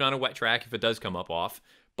she proven on a wet track if it does come up off,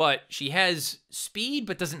 but she has speed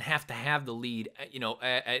but doesn't have to have the lead,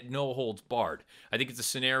 at no holds barred. I think it's a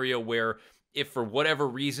scenario where if for whatever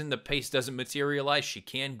reason the pace doesn't materialize, she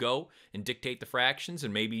can go and dictate the fractions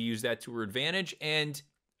and maybe use that to her advantage. And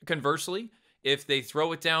conversely, if they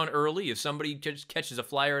throw it down early, if somebody just catches a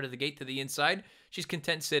flyer out of the gate to the inside, she's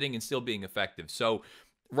content sitting and still being effective. So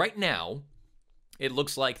right now, it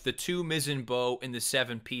looks like the 2 Mizzenbo and the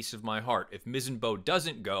 7 Piece of My Heart. If Mizzenbo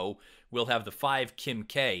doesn't go, we'll have the 5 Kim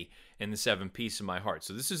K and the 7 Piece of My Heart.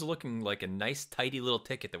 So this is looking like a nice, tidy little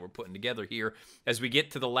ticket that we're putting together here. As we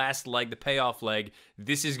get to the last leg, the payoff leg,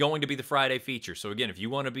 this is going to be the Friday feature. So again, if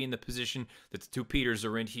you want to be in the position that the 2 Peters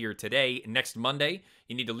are in here today, next Monday,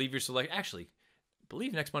 you need to leave your select. Actually, I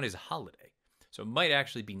believe next Monday is a holiday. So it might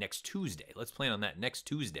actually be next Tuesday. Let's plan on that. Next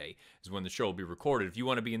Tuesday is when the show will be recorded. If you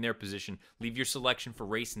want to be in their position, leave your selection for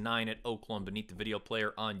race 9 at Oaklawn beneath the video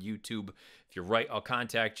player on YouTube. If you're right, I'll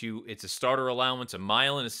contact you. It's a starter allowance, 1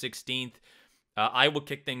 mile and a 16th. I will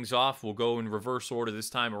kick things off. We'll go in reverse order this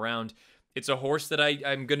time around. It's a horse that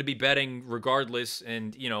I'm going to be betting regardless.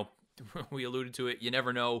 And, you know, we alluded to it. You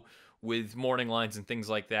never know with morning lines and things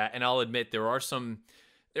like that. And I'll admit there are some...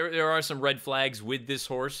 There are some red flags with this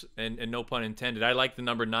horse, and no pun intended. I like the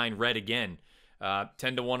number 9, Red Again.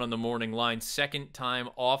 10-1 on the morning line. Second time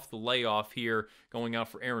off the layoff here, going out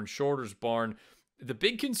for Aaron Shorter's barn. The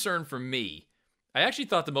big concern for me, I actually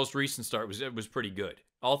thought the most recent start was pretty good.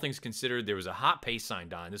 All things considered, there was a hot pace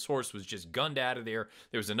signed on. This horse was just gunned out of there.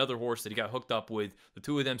 There was another horse that he got hooked up with. The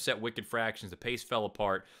 2 of them set wicked fractions. The pace fell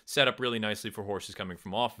apart. Set up really nicely for horses coming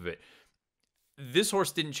from off of it. This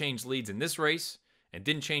horse didn't change leads in this race, and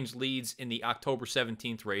didn't change leads in the October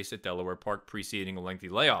 17th race at Delaware Park preceding a lengthy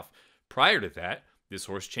layoff. Prior to that, this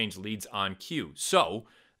horse changed leads on cue. So,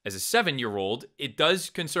 as a 7-year-old, it does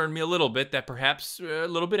concern me a little bit that perhaps a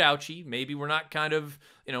little bit ouchy. Maybe we're not kind of,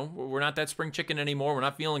 you know, we're not that spring chicken anymore. We're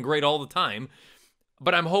not feeling great all the time.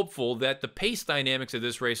 But I'm hopeful that the pace dynamics of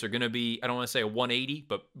this race are going to be, I don't want to say a 180,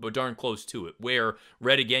 but darn close to it, where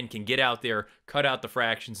Red Again can get out there, cut out the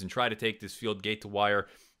fractions, and try to take this field gate to wire.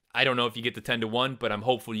 I don't know if you get the 10-1, but I'm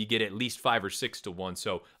hopeful you get at least 5 or 6-1.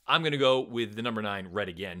 So I'm going to go with the number 9, Red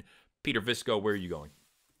Again. Peter Visco, where are you going?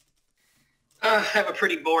 I have a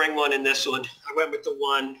pretty boring one in this one. I went with the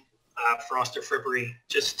 1, Froster Frippery.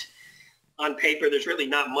 Just on paper, there's really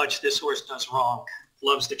not much this horse does wrong.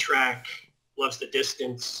 Loves the track, loves the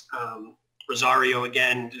distance. Rosario,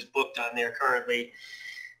 again, is booked on there currently.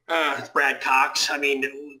 Brad Cox, I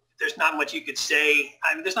mean, there's not much you could say.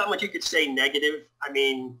 There's not much you could say negative. I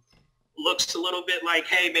mean, looks a little bit like,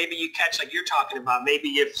 hey, maybe you catch, like you're talking about, maybe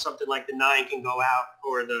if something like the 9 can go out,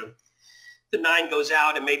 or the 9 goes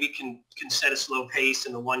out and maybe can set a slow pace,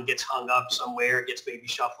 and the 1 gets hung up somewhere, gets maybe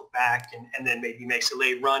shuffled back, and then maybe makes a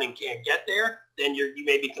late run and can't get there, then you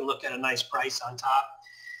maybe can look at a nice price on top.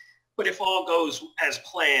 But if all goes as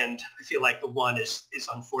planned, I feel like the 1 is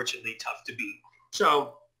unfortunately tough to beat.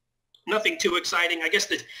 So nothing too exciting. I guess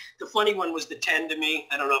the funny one was the 10 to me.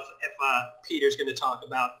 I don't know if Peter's going to talk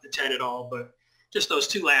about the 10 at all, but just those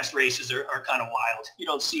 2 last races are kind of wild. You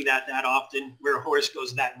don't see that often, where a horse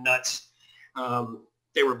goes that nuts.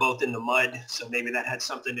 They were both in the mud, so maybe that had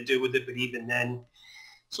something to do with it, but even then.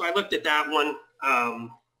 So I looked at that one.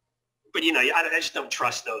 But, you know, I just don't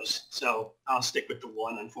trust those. So I'll stick with the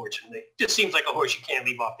 1, unfortunately. Just seems like a horse you can't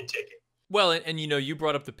leave off the ticket. Well, and you know, you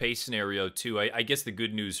brought up the pace scenario, too. I guess the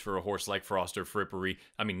good news for a horse like Froster Frippery,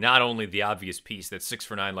 I mean, not only the obvious piece that 6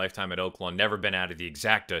 for 9 lifetime at Oaklawn, never been out of the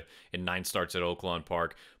exacta in 9 starts at Oaklawn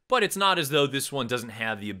Park, but it's not as though this one doesn't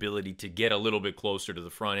have the ability to get a little bit closer to the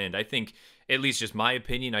front end. I think, at least just my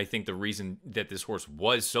opinion, I think the reason that this horse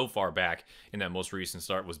was so far back in that most recent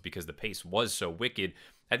start was because the pace was so wicked.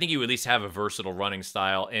 I think you at least have a versatile running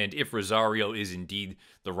style, and if Rosario is indeed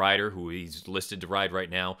the rider who he's listed to ride right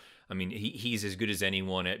now, I mean, he's as good as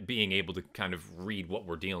anyone at being able to kind of read what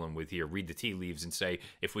we're dealing with here, read the tea leaves and say,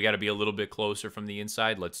 if we got to be a little bit closer from the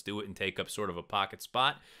inside, let's do it and take up sort of a pocket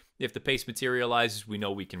spot. If the pace materializes, we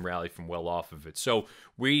know we can rally from well off of it. So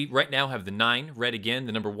we right now have the 9, Red Again,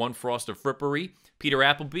 the number 1, Froster Frippery. Peter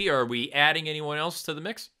Applebee, are we adding anyone else to the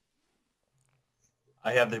mix?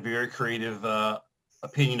 I have the very creative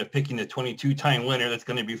opinion of picking a 22-time winner that's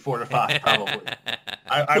going to be 4 to 5, probably.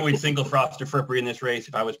 I would single Froster Frippery in this race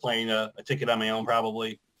if I was playing a ticket on my own,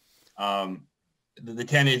 probably. The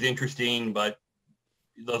 10 is interesting, but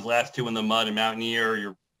those last 2 in the mud and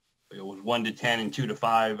Mountaineer, it was 1 to 10 and 2 to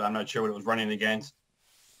 5. I'm not sure what it was running against.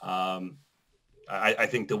 I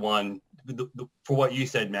think the 1, for what you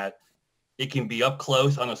said, Matt, it can be up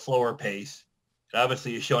close on a slower pace. It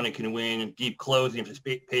obviously has shown it can win in deep closing if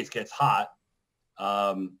the pace gets hot.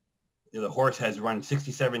 The horse has run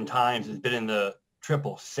 67 times, has been in the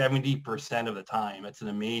triple 70% of the time. That's an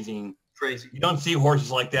amazing, crazy. You don't see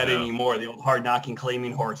horses like that anymore. The old hard-knocking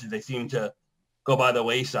claiming horses, they seem to go by the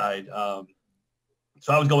wayside.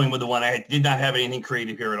 So I was going with the 1. I did not have anything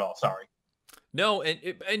creative here at all. Sorry. No,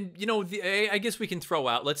 and you know, I guess we can throw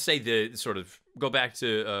out, let's say the sort of, go back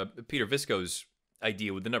to Peter Visco's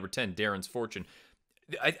idea with the number 10, Darren's Fortune.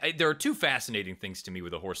 there are two fascinating things to me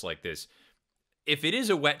with a horse like this. If it is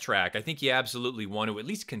a wet track, I think you absolutely want to at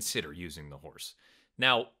least consider using the horse.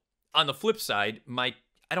 Now, on the flip side, I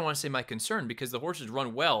don't want to say my concern, because the horse has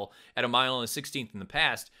run well at a mile and a 16th in the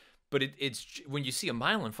past, but it's when you see a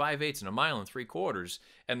mile and 5/8 and a mile and 3/4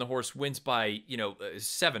 and the horse wins by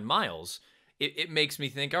 7 miles, it makes me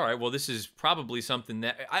think, all right, well, this is probably something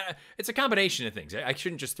that it's a combination of things. I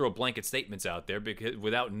shouldn't just throw blanket statements out there because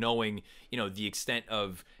without knowing the extent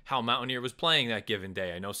of how Mountaineer was playing that given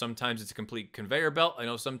day. I know sometimes it's a complete conveyor belt. I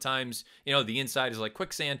know sometimes the inside is like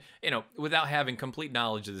quicksand. Without having complete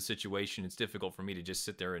knowledge of the situation, it's difficult for me to just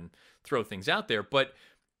sit there and throw things out there. But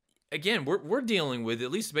again, we're dealing with,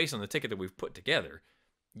 at least based on the ticket that we've put together,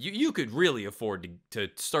 you could really afford to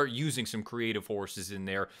start using some creative horses in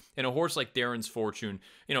there. And a horse like Darren's Fortune,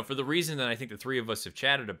 for the reason that I think the three of us have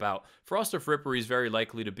chatted about, Frost or Frippery is very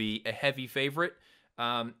likely to be a heavy favorite.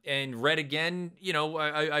 And Red again,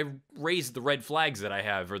 I raised the red flags that I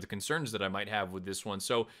have, or the concerns that I might have with this one.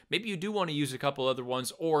 So maybe you do want to use a couple other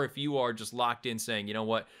ones, or if you are just locked in saying, you know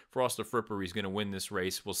what, Frost or Frippery is going to win this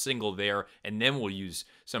race, we'll single there, and then we'll use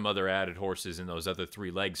some other added horses in those other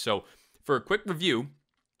 3 legs. So for a quick review,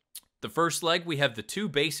 the first leg, we have the 2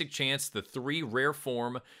 Basic Chance, the 3 Rare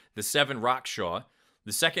Form, the 7 Rockshaw.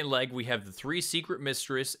 The second leg, we have the 3 Secret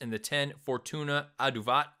Mistress and the 10 Fortuna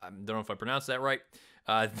Aduvat. I don't know if I pronounced that right.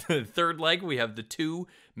 The third leg, we have the 2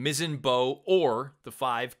 Mizzen Bow or the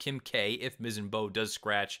 5 Kim K if Mizzen Bow does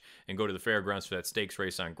scratch and go to the fairgrounds for that stakes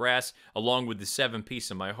race on grass, along with the 7 Piece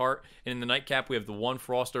of My Heart. And in the nightcap, we have the 1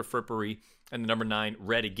 Frost or Frippery and the number 9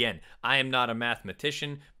 Red again. I am not a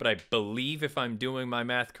mathematician, but I believe if I'm doing my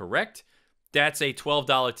math correct, that's a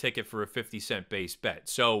 $12 ticket for a 50-cent base bet.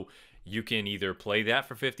 So you can either play that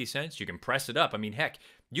for 50 cents, you can press it up. I mean, heck,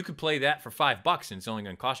 you could play that for $5 and it's only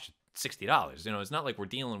going to cost you $60. It's not like we're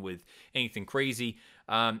dealing with anything crazy.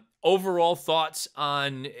 Overall thoughts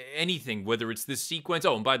on anything, whether it's this sequence.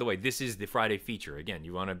 Oh, and by the way, this is the Friday feature. Again,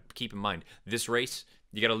 you want to keep in mind, this race,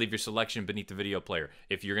 you got to leave your selection beneath the video player.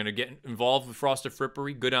 If you're going to get involved with Frost or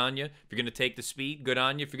Frippery, good on you. If you're going to take the speed, good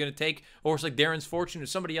on you. If you're going to take a horse like Darren's Fortune or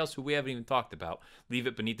somebody else who we haven't even talked about, leave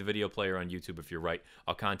it beneath the video player on YouTube. If you're right,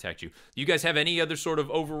 I'll contact you. You guys have any other sort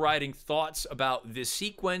of overriding thoughts about this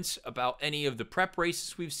sequence, about any of the prep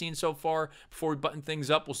races we've seen so far before we button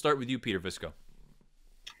things up? We'll start with you, Peter Visco.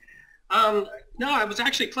 No, I was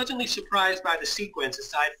actually pleasantly surprised by the sequence.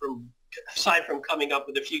 Aside from coming up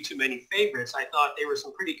with a few too many favorites, I thought they were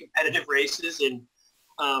some pretty competitive races, and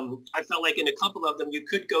I felt like in a couple of them you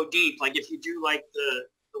could go deep. Like if you do like the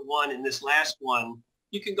one in this last one,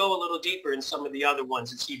 you can go a little deeper in some of the other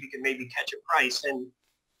ones and see if you can maybe catch a price. And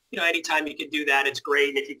anytime you can do that, it's great.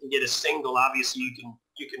 And if you can get a single, obviously you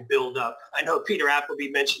can build up. I know Peter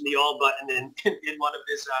Applebee mentioned the all button in one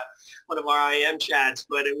of our IM chats,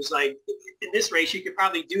 but it was like in this race you could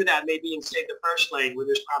probably do that maybe in say the first leg where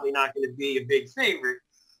there's probably not going to be a big favorite.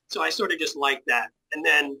 So I sort of just like that. And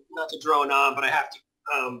then not to drone on, but I have to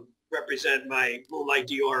represent my Moonlight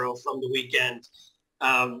D'Oro from the weekend.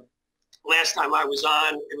 Last time I was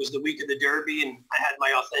on, it was the week of the Derby, and I had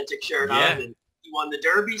my authentic shirt on, and he won the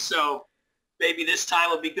Derby. So maybe this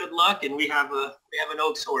time will be good luck, and we have an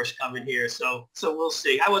Oaks horse coming here. So we'll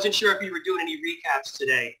see. I wasn't sure if you were doing any recaps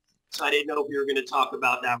today, so I didn't know if you were going to talk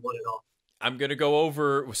about that one at all. I'm going to go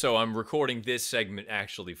over, so I'm recording this segment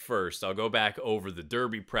actually first. I'll go back over the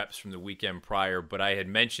Derby preps from the weekend prior, but I had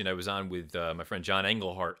mentioned I was on with my friend John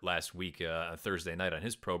Englehart last week, Thursday night on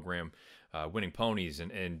his program, Winning Ponies,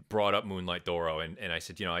 and brought up Moonlight D'Oro, and I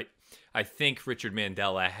said, I think Richard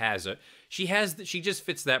Mandela she just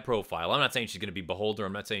fits that profile. I'm not saying she's going to be Beholder.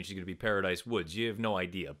 I'm not saying she's going to be Paradise Woods. You have no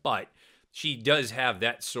idea, but she does have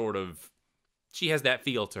that she has that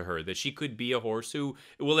feel to her that she could be a horse who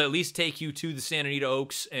will at least take you to the Santa Anita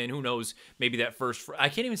Oaks, and who knows, maybe that I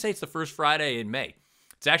can't even say it's the first Friday in May.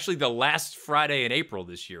 It's actually the last Friday in April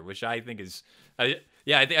this year, which I think is, I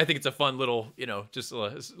think it's a fun little, just a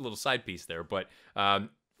little side piece there. But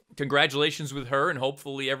congratulations with her, and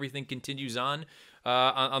hopefully everything continues on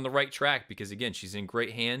the right track, because again, she's in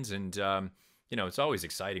great hands, and it's always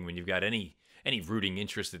exciting when you've got any rooting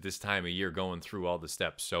interest at this time of year going through all the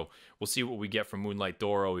steps. So we'll see what we get from Moonlight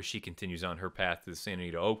D'Oro as she continues on her path to the Santa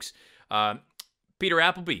Anita Oaks. Peter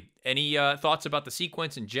Applebee, any thoughts about the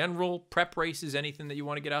sequence in general, prep races, anything that you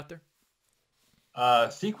want to get out there?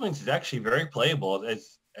 Sequence is actually very playable.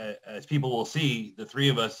 As people will see, the three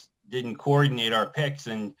of us didn't coordinate our picks,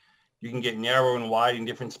 and you can get narrow and wide in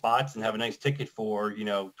different spots and have a nice ticket for,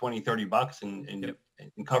 $20, $30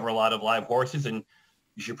 and cover a lot of live horses. And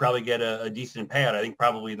you should probably get a decent payout. I think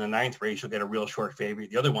probably in the 9th race, you'll get a real short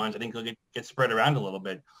favorite. The other ones, I think they'll get spread around a little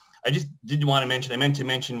bit. I just did want to mention, I meant to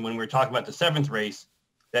mention when we were talking about the 7th race,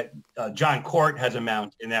 that John Court has a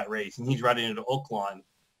mount in that race, and he's riding into Oaklawn.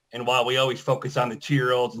 And while we always focus on the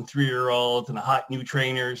 2-year-olds and 3-year-olds and the hot new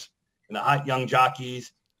trainers and the hot young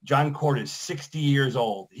jockeys, John Court is 60 years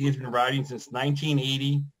old. He has been riding since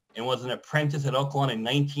 1980 and was an apprentice at Oaklawn in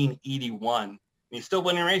 1981. And he's still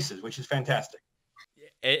winning races, which is fantastic.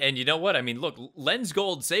 And you know what? I mean, look, Lens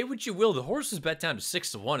Gold, say what you will. The horse was bet down to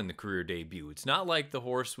 6-1 in the career debut. It's not like the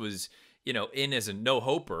horse was, in as a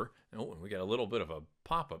no-hoper. Oh, we got a little bit of a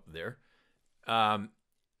pop-up there.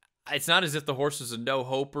 It's not as if the horse was a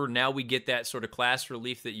no-hoper. Now we get that sort of class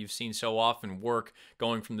relief that you've seen so often work,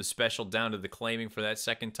 going from the special down to the claiming for that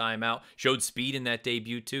second time out. Showed speed in that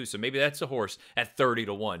debut, too. So maybe that's a horse at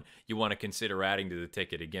 30-1 you want to consider adding to the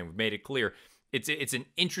ticket. Again, we've made it clear. It's an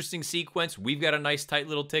interesting sequence. We've got a nice, tight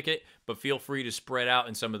little ticket, but feel free to spread out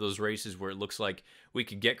in some of those races where it looks like we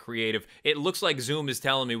could get creative. It looks like Zoom is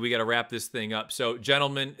telling me we got to wrap this thing up. So,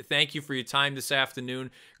 gentlemen, thank you for your time this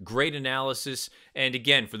afternoon. Great analysis. And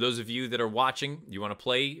again, for those of you that are watching, you want to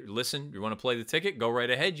play, listen, you want to play the ticket, go right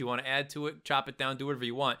ahead. You want to add to it, chop it down, do whatever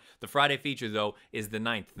you want. The Friday feature, though, is the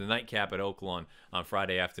 9th, the nightcap at Oaklawn on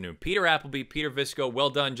Friday afternoon. Peter Applebee, Peter Visco, well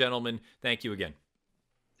done, gentlemen. Thank you again.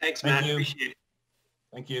 Thanks, Matt. Appreciate it.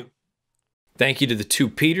 Thank you. Thank you to the two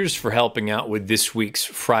Peters for helping out with this week's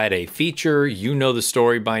Friday feature. You know the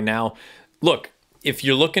story by now. Look, if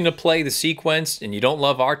you're looking to play the sequence and you don't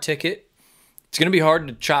love our ticket, it's going to be hard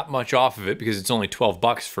to chop much off of it because it's only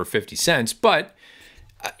 $12 for 50 cents. But,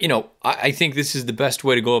 I think this is the best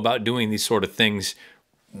way to go about doing these sort of things.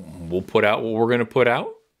 We'll put out what we're going to put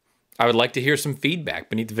out. I would like to hear some feedback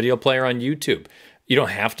beneath the video player on YouTube. You don't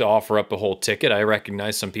have to offer up a whole ticket. I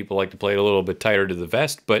recognize some people like to play it a little bit tighter to the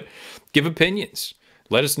vest, but give opinions.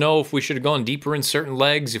 Let us know if we should have gone deeper in certain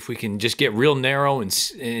legs, if we can just get real narrow and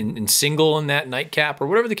single in that nightcap, or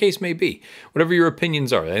whatever the case may be. Whatever your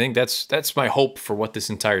opinions are. I think that's my hope for what this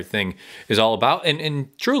entire thing is all about. And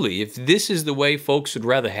truly, if this is the way folks would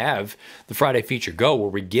rather have the Friday feature go, where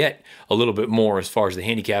we get a little bit more as far as the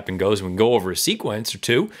handicapping goes, and we can go over a sequence or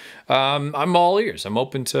two, I'm all ears. I'm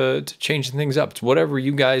open to changing things up. It's whatever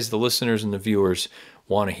you guys, the listeners and the viewers,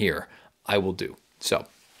 want to hear, I will do. So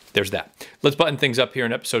there's that. Let's button things up here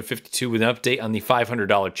in episode 52 with an update on the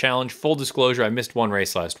 $500 challenge. Full disclosure, I missed one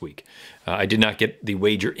race last week. I did not get the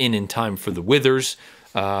wager in time for the Withers.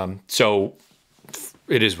 So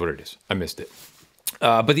it is what it is. I missed it.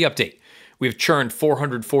 But the update. We've churned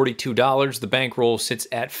 $442. The bankroll sits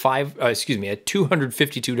at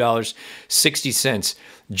 $252.60.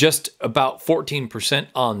 Just about 14%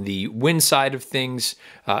 on the win side of things,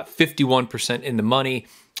 51% in the money.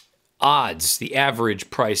 Odds, the average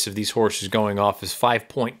price of these horses going off is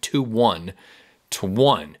 5.21 to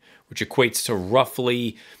 1, which equates to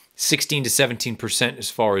roughly 16 to 17% as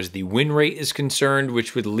far as the win rate is concerned,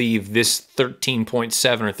 which would leave this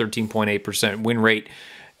 13.7 or 13.8% win rate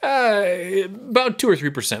about 2 or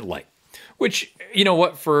 3% light. Which, you know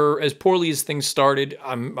what, for as poorly as things started,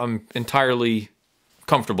 I'm entirely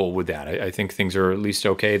comfortable with that. I think things are at least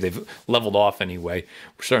okay. They've leveled off anyway.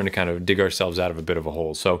 We're starting to kind of dig ourselves out of a bit of a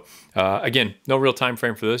hole. So again, no real time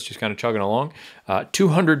frame for this, just kind of chugging along.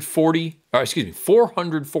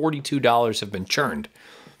 $442 have been churned,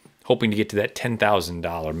 hoping to get to that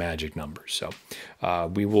 $10,000 magic number. So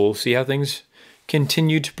we will see how things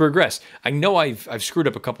continue to progress. I know I've screwed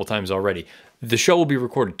up a couple times already. The show will be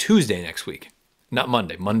recorded Tuesday next week, not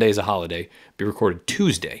Monday. Monday is a holiday. Be recorded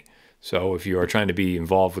Tuesday. So if you are trying to be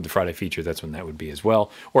involved with the Friday feature, that's when that would be as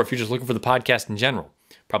well. Or if you're just looking for the podcast in general,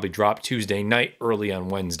 probably drop Tuesday night, early on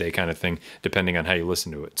Wednesday kind of thing, depending on how you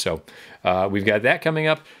listen to it. So we've got that coming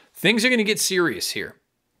up. Things are going to get serious here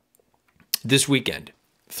this weekend.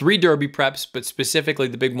 3 Derby preps, but specifically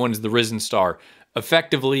the big one is the Risen Star.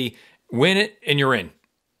 Effectively, win it and you're in.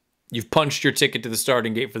 You've punched your ticket to the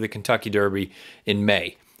starting gate for the Kentucky Derby in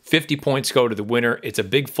May. 50 points go to the winner. It's a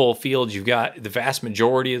big full field. You've got the vast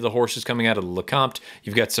majority of the horses coming out of the Lecomte.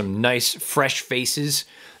 You've got some nice fresh faces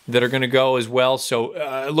that are going to go as well.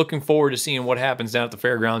 So looking forward to seeing what happens down at the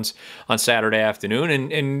fairgrounds on Saturday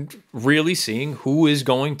afternoon and really seeing who is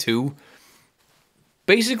going to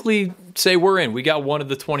basically say we're in. We got one of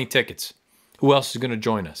the 20 tickets. Who else is going to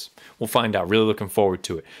join us? We'll find out. Really looking forward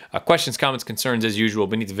to it. Questions, comments, concerns, as usual,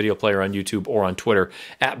 beneath the video player on YouTube or on Twitter,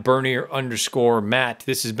 at Bernier_Matt.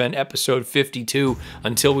 This has been episode 52.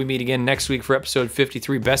 Until we meet again next week for episode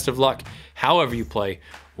 53, best of luck, however you play.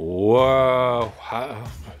 Whoa. I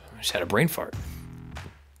just had a brain fart.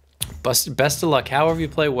 Best of luck, however you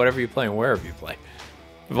play, whatever you play, and wherever you play.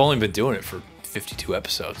 I've only been doing it for 52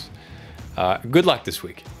 episodes. Good luck this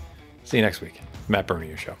week. See you next week. Matt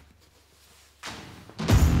Bernier Show.